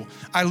beautiful.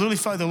 I literally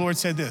felt like the Lord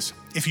said this: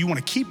 if you want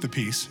to keep the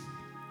peace,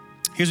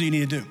 here's what you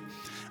need to do.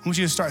 I want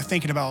you to start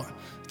thinking about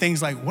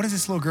things like, what is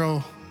this little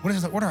girl, what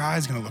are her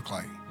eyes gonna look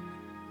like?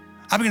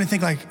 I began to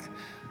think like,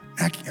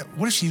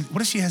 what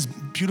if she has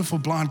beautiful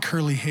blonde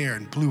curly hair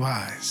and blue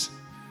eyes?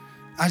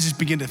 I just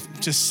begin to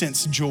just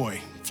sense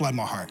joy flood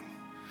my heart.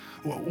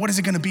 What is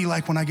it gonna be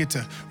like when I get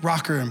to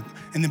rock her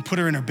and then put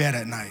her in her bed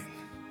at night?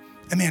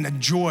 And man, the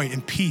joy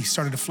and peace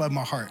started to flood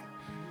my heart.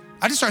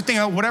 I just started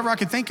thinking of whatever I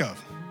could think of.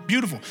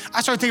 Beautiful.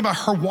 I started thinking about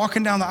her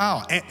walking down the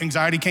aisle.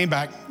 Anxiety came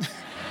back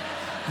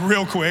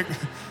real quick.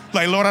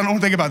 Like, Lord, I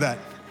don't think about that.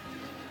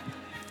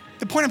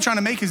 The point I'm trying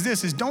to make is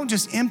this, is don't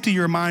just empty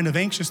your mind of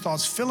anxious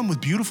thoughts, fill them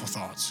with beautiful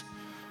thoughts,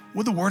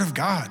 with the word of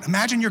God.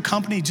 Imagine your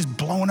company just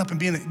blowing up and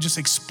being just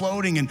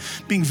exploding and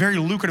being very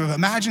lucrative.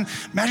 Imagine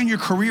your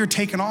career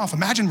taking off.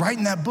 Imagine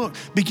writing that book.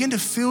 Begin to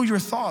fill your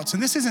thoughts.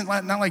 And this isn't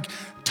not like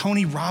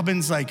Tony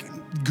Robbins, like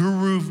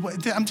guru.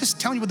 I'm just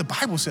telling you what the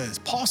Bible says.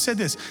 Paul said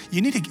this,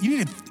 you need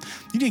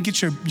to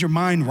get your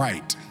mind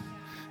right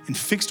and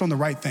fixed on the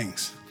right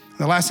things.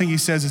 The last thing he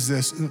says is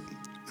this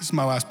is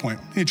my last point.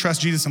 You need to trust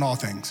Jesus in all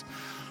things.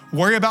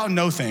 Worry about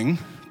no thing,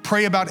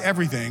 pray about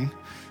everything,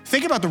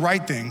 think about the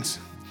right things,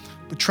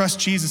 but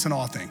trust Jesus in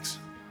all things.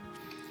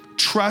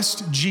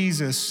 Trust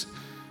Jesus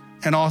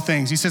in all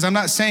things. He says, I'm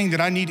not saying that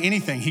I need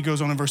anything. He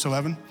goes on in verse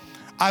 11.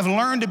 I've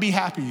learned to be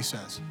happy, he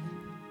says,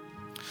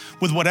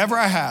 with whatever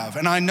I have,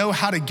 and I know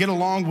how to get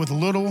along with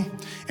little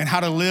and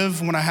how to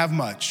live when I have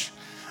much.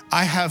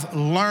 I have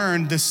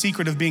learned the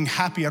secret of being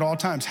happy at all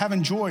times,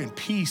 having joy and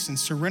peace and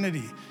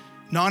serenity,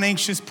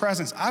 non-anxious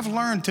presence. I've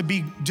learned to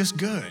be just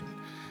good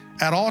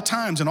at all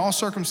times, in all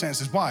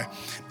circumstances. Why?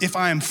 If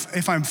I'm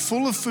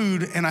full of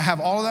food and I have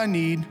all that I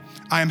need,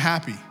 I am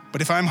happy. But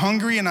if I'm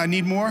hungry and I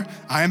need more,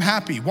 I am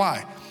happy.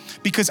 Why?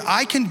 Because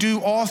I can do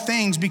all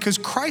things because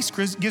Christ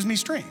gives me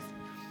strength.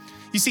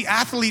 You see,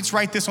 athletes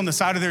write this on the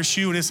side of their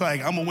shoe and it's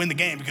like, I'm gonna win the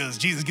game because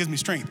Jesus gives me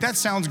strength. That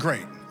sounds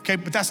great, okay?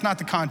 But that's not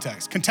the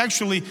context.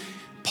 Contextually,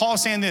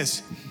 Paul's saying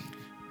this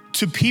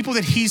to people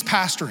that he's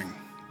pastoring,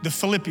 the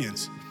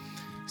Philippians.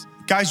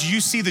 Guys,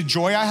 you see the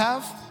joy I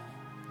have?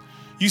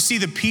 You see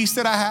the peace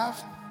that I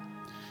have?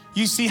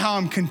 You see how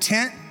I'm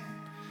content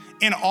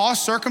in all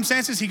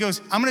circumstances? He goes,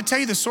 I'm gonna tell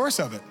you the source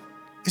of it.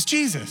 It's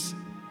Jesus.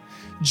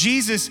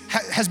 Jesus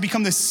has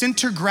become the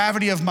center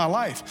gravity of my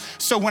life.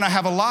 So when I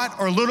have a lot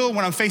or little,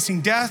 when I'm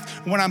facing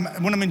death, when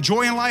I'm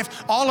enjoying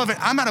life, all of it,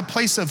 I'm at a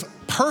place of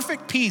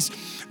perfect peace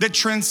that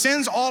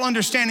transcends all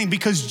understanding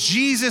because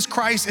Jesus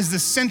Christ is the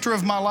center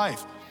of my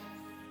life.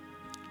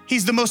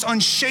 He's the most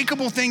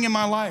unshakable thing in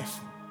my life.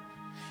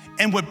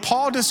 And what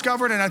Paul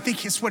discovered, and I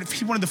think it's what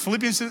one of the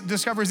Philippians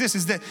discovered,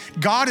 is that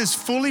God is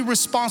fully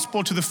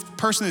responsible to the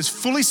person that is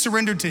fully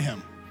surrendered to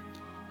him.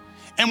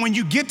 And when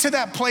you get to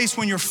that place,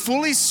 when you're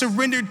fully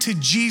surrendered to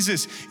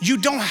Jesus, you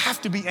don't have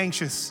to be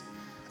anxious.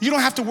 You don't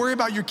have to worry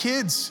about your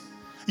kids.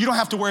 You don't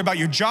have to worry about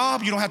your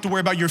job. You don't have to worry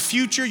about your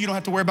future. You don't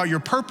have to worry about your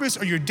purpose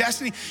or your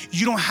destiny.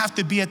 You don't have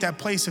to be at that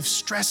place of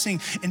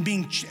stressing and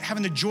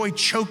having the joy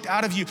choked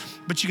out of you.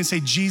 But you can say,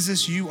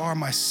 Jesus, you are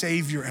my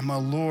Savior and my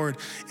Lord,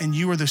 and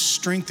you are the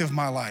strength of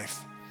my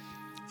life.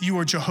 You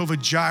are Jehovah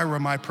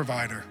Jireh, my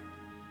provider.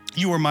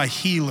 You are my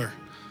healer.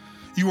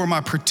 You are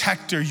my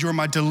protector. You are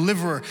my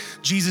deliverer.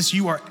 Jesus,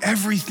 you are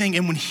everything.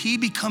 And when he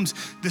becomes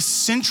the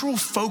central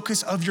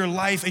focus of your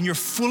life and you're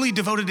fully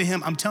devoted to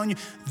him, I'm telling you,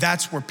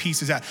 that's where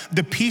peace is at.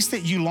 The peace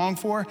that you long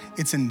for,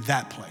 it's in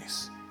that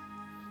place.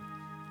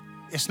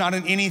 It's not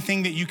in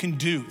anything that you can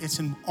do.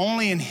 It's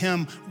only in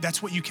him.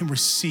 That's what you can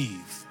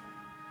receive.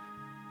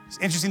 It's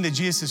interesting that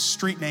Jesus'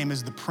 street name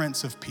is the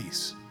Prince of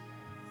Peace.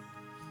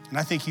 And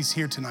I think he's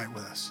here tonight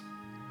with us.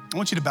 I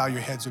want you to bow your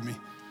heads with me.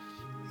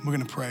 We're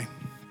gonna pray.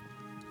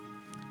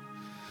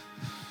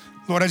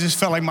 Lord, I just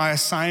felt like my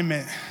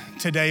assignment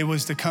today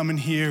was to come in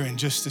here and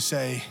just to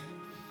say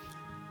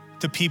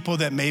to people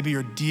that maybe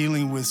are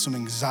dealing with some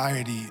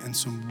anxiety and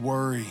some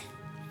worry,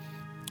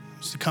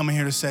 just to come in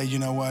here to say, you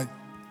know what?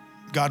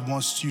 God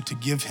wants you to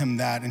give him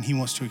that, and he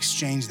wants to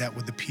exchange that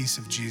with the peace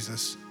of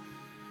Jesus.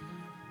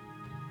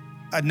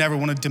 I'd never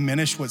want to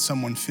diminish what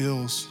someone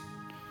feels,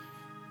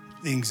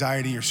 the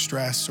anxiety or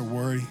stress or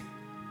worry.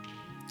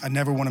 I'd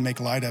never want to make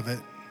light of it.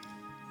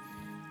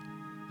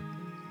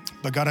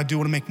 But God, I do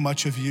want to make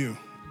much of you,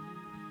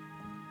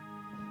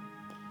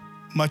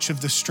 much of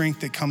the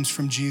strength that comes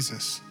from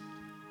Jesus.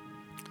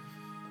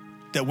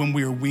 That when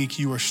we are weak,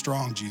 you are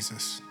strong,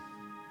 Jesus.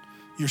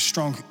 You're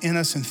strong in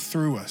us and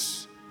through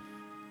us.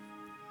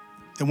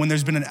 That when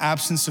there's been an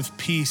absence of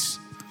peace,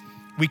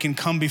 we can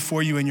come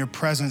before you in your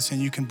presence and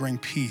you can bring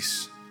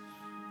peace.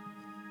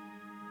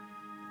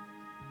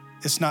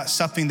 It's not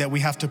something that we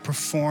have to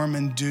perform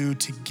and do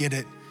to get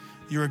it.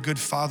 You're a good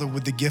Father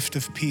with the gift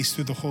of peace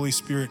through the Holy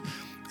Spirit,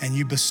 and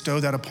you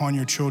bestow that upon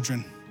your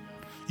children.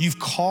 You've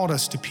called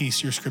us to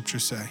peace, your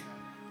scriptures say.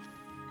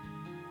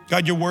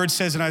 God, your word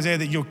says in Isaiah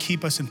that you'll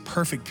keep us in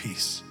perfect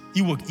peace.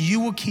 You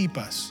will keep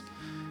us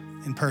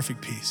in perfect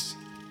peace.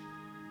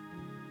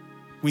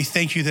 We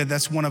thank you that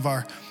that's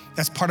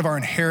part of our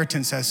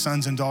inheritance as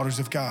sons and daughters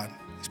of God,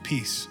 is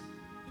peace.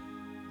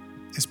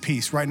 Is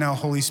peace. Right now,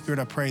 Holy Spirit,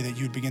 I pray that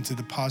you'd begin to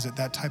deposit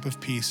that type of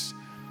peace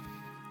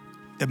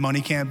that money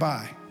can't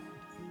buy,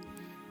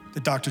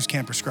 that doctors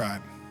can't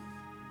prescribe,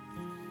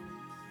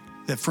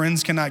 that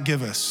friends cannot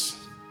give us,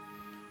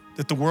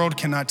 that the world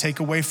cannot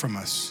take away from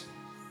us.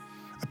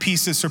 A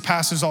peace that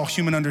surpasses all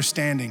human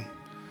understanding.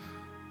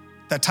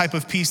 That type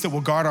of peace that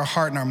will guard our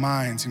heart and our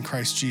minds in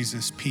Christ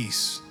Jesus.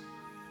 Peace.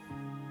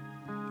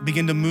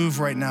 Begin to move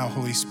right now,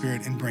 Holy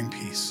Spirit, and bring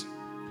peace.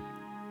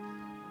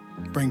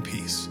 Bring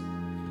peace.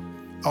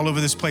 All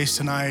over this place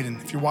tonight, and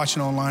if you're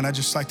watching online, I'd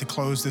just like to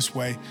close this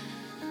way.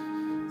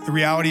 The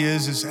reality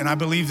is, and I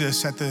believe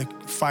this at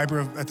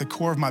the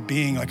core of my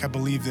being, like I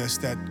believe this,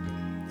 that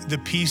the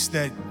peace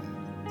that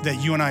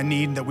you and I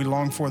need, that we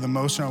long for the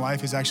most in our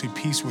life, is actually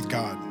peace with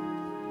God.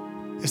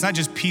 It's not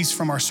just peace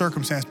from our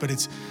circumstance, but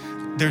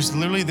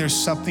there's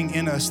something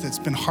in us that's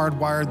been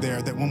hardwired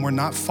there, that when we're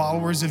not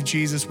followers of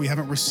Jesus, we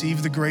haven't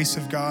received the grace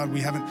of God,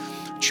 we haven't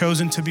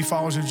chosen to be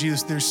followers of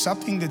Jesus, there's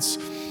something that's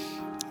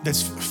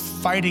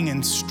fighting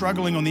and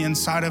struggling on the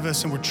inside of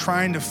us, and we're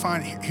trying to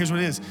find, here's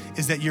what it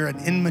is that you're at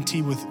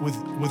enmity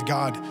with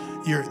God.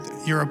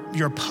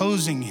 You're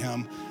opposing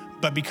him,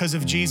 but because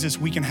of Jesus,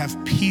 we can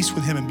have peace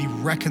with him and be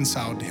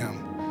reconciled to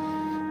him.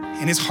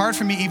 And it's hard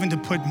for me even to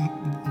put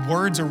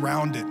words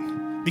around it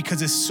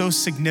because it's so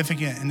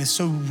significant and it's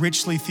so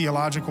richly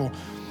theological.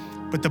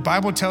 But the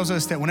Bible tells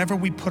us that whenever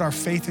we put our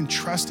faith and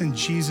trust in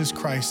Jesus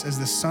Christ as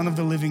the Son of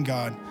the living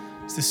God,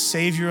 as the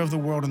Savior of the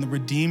world and the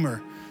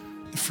Redeemer,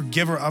 the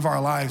forgiver of our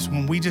lives,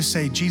 when we just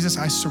say, Jesus,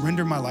 I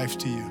surrender my life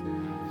to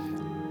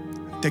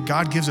you, that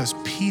God gives us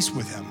peace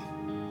with him.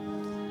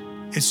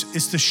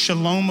 It's the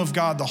shalom of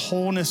God, the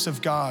wholeness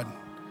of God.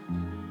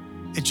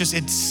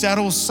 It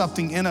settles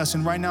something in us.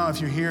 And right now,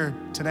 if you're here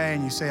today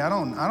and you say, I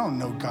don't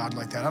know God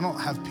like that. I don't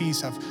have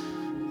peace.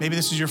 Maybe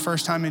this is your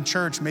first time in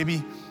church.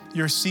 Maybe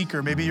you're a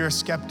seeker. Maybe you're a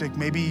skeptic.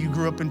 Maybe you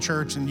grew up in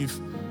church and you're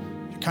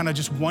kind of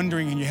just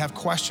wondering and you have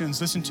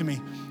questions. Listen to me.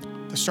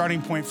 The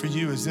starting point for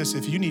you is this.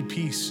 If you need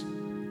peace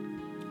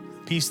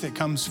that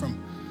comes from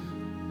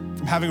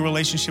having a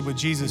relationship with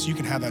Jesus, you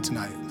can have that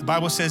tonight. The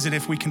Bible says that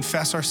if we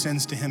confess our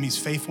sins to him, he's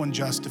faithful and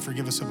just to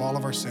forgive us of all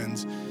of our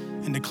sins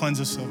and to cleanse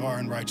us of our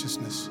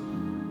unrighteousness.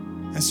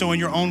 And so in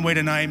your own way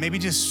tonight, maybe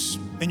just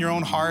in your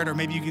own heart, or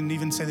maybe you can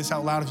even say this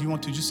out loud if you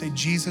want to, just say,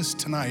 Jesus,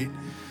 tonight,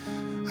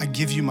 I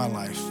give you my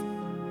life.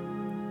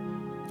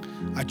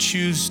 I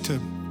choose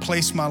to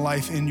place my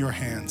life in your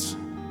hands.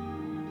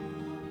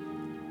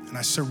 And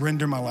I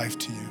surrender my life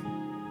to you.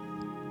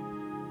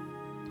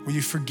 Will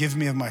you forgive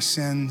me of my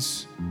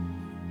sins?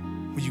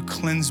 Will you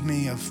cleanse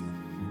me of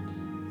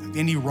of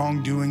any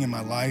wrongdoing in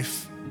my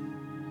life.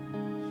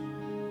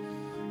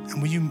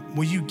 And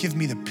will you give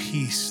me the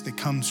peace that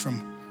comes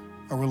from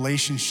a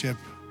relationship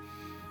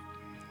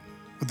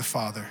with the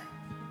Father?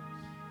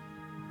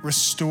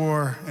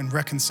 Restore and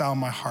reconcile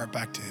my heart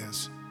back to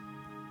his.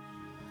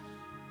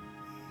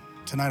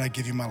 Tonight I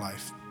give you my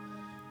life.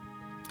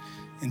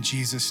 In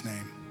Jesus'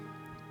 name,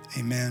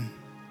 amen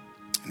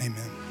and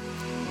amen.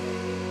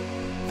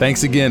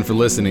 Thanks again for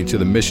listening to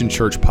the Mission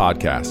Church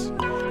podcast.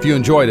 If you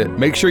enjoyed it,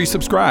 make sure you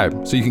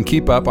subscribe so you can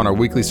keep up on our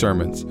weekly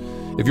sermons.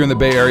 If you're in the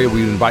Bay Area,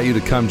 we invite you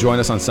to come join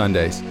us on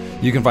Sundays.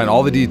 You can find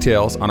all the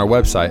details on our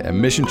website at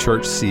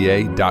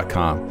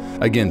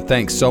missionchurchca.com. Again,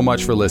 thanks so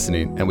much for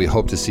listening, and we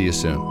hope to see you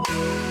soon.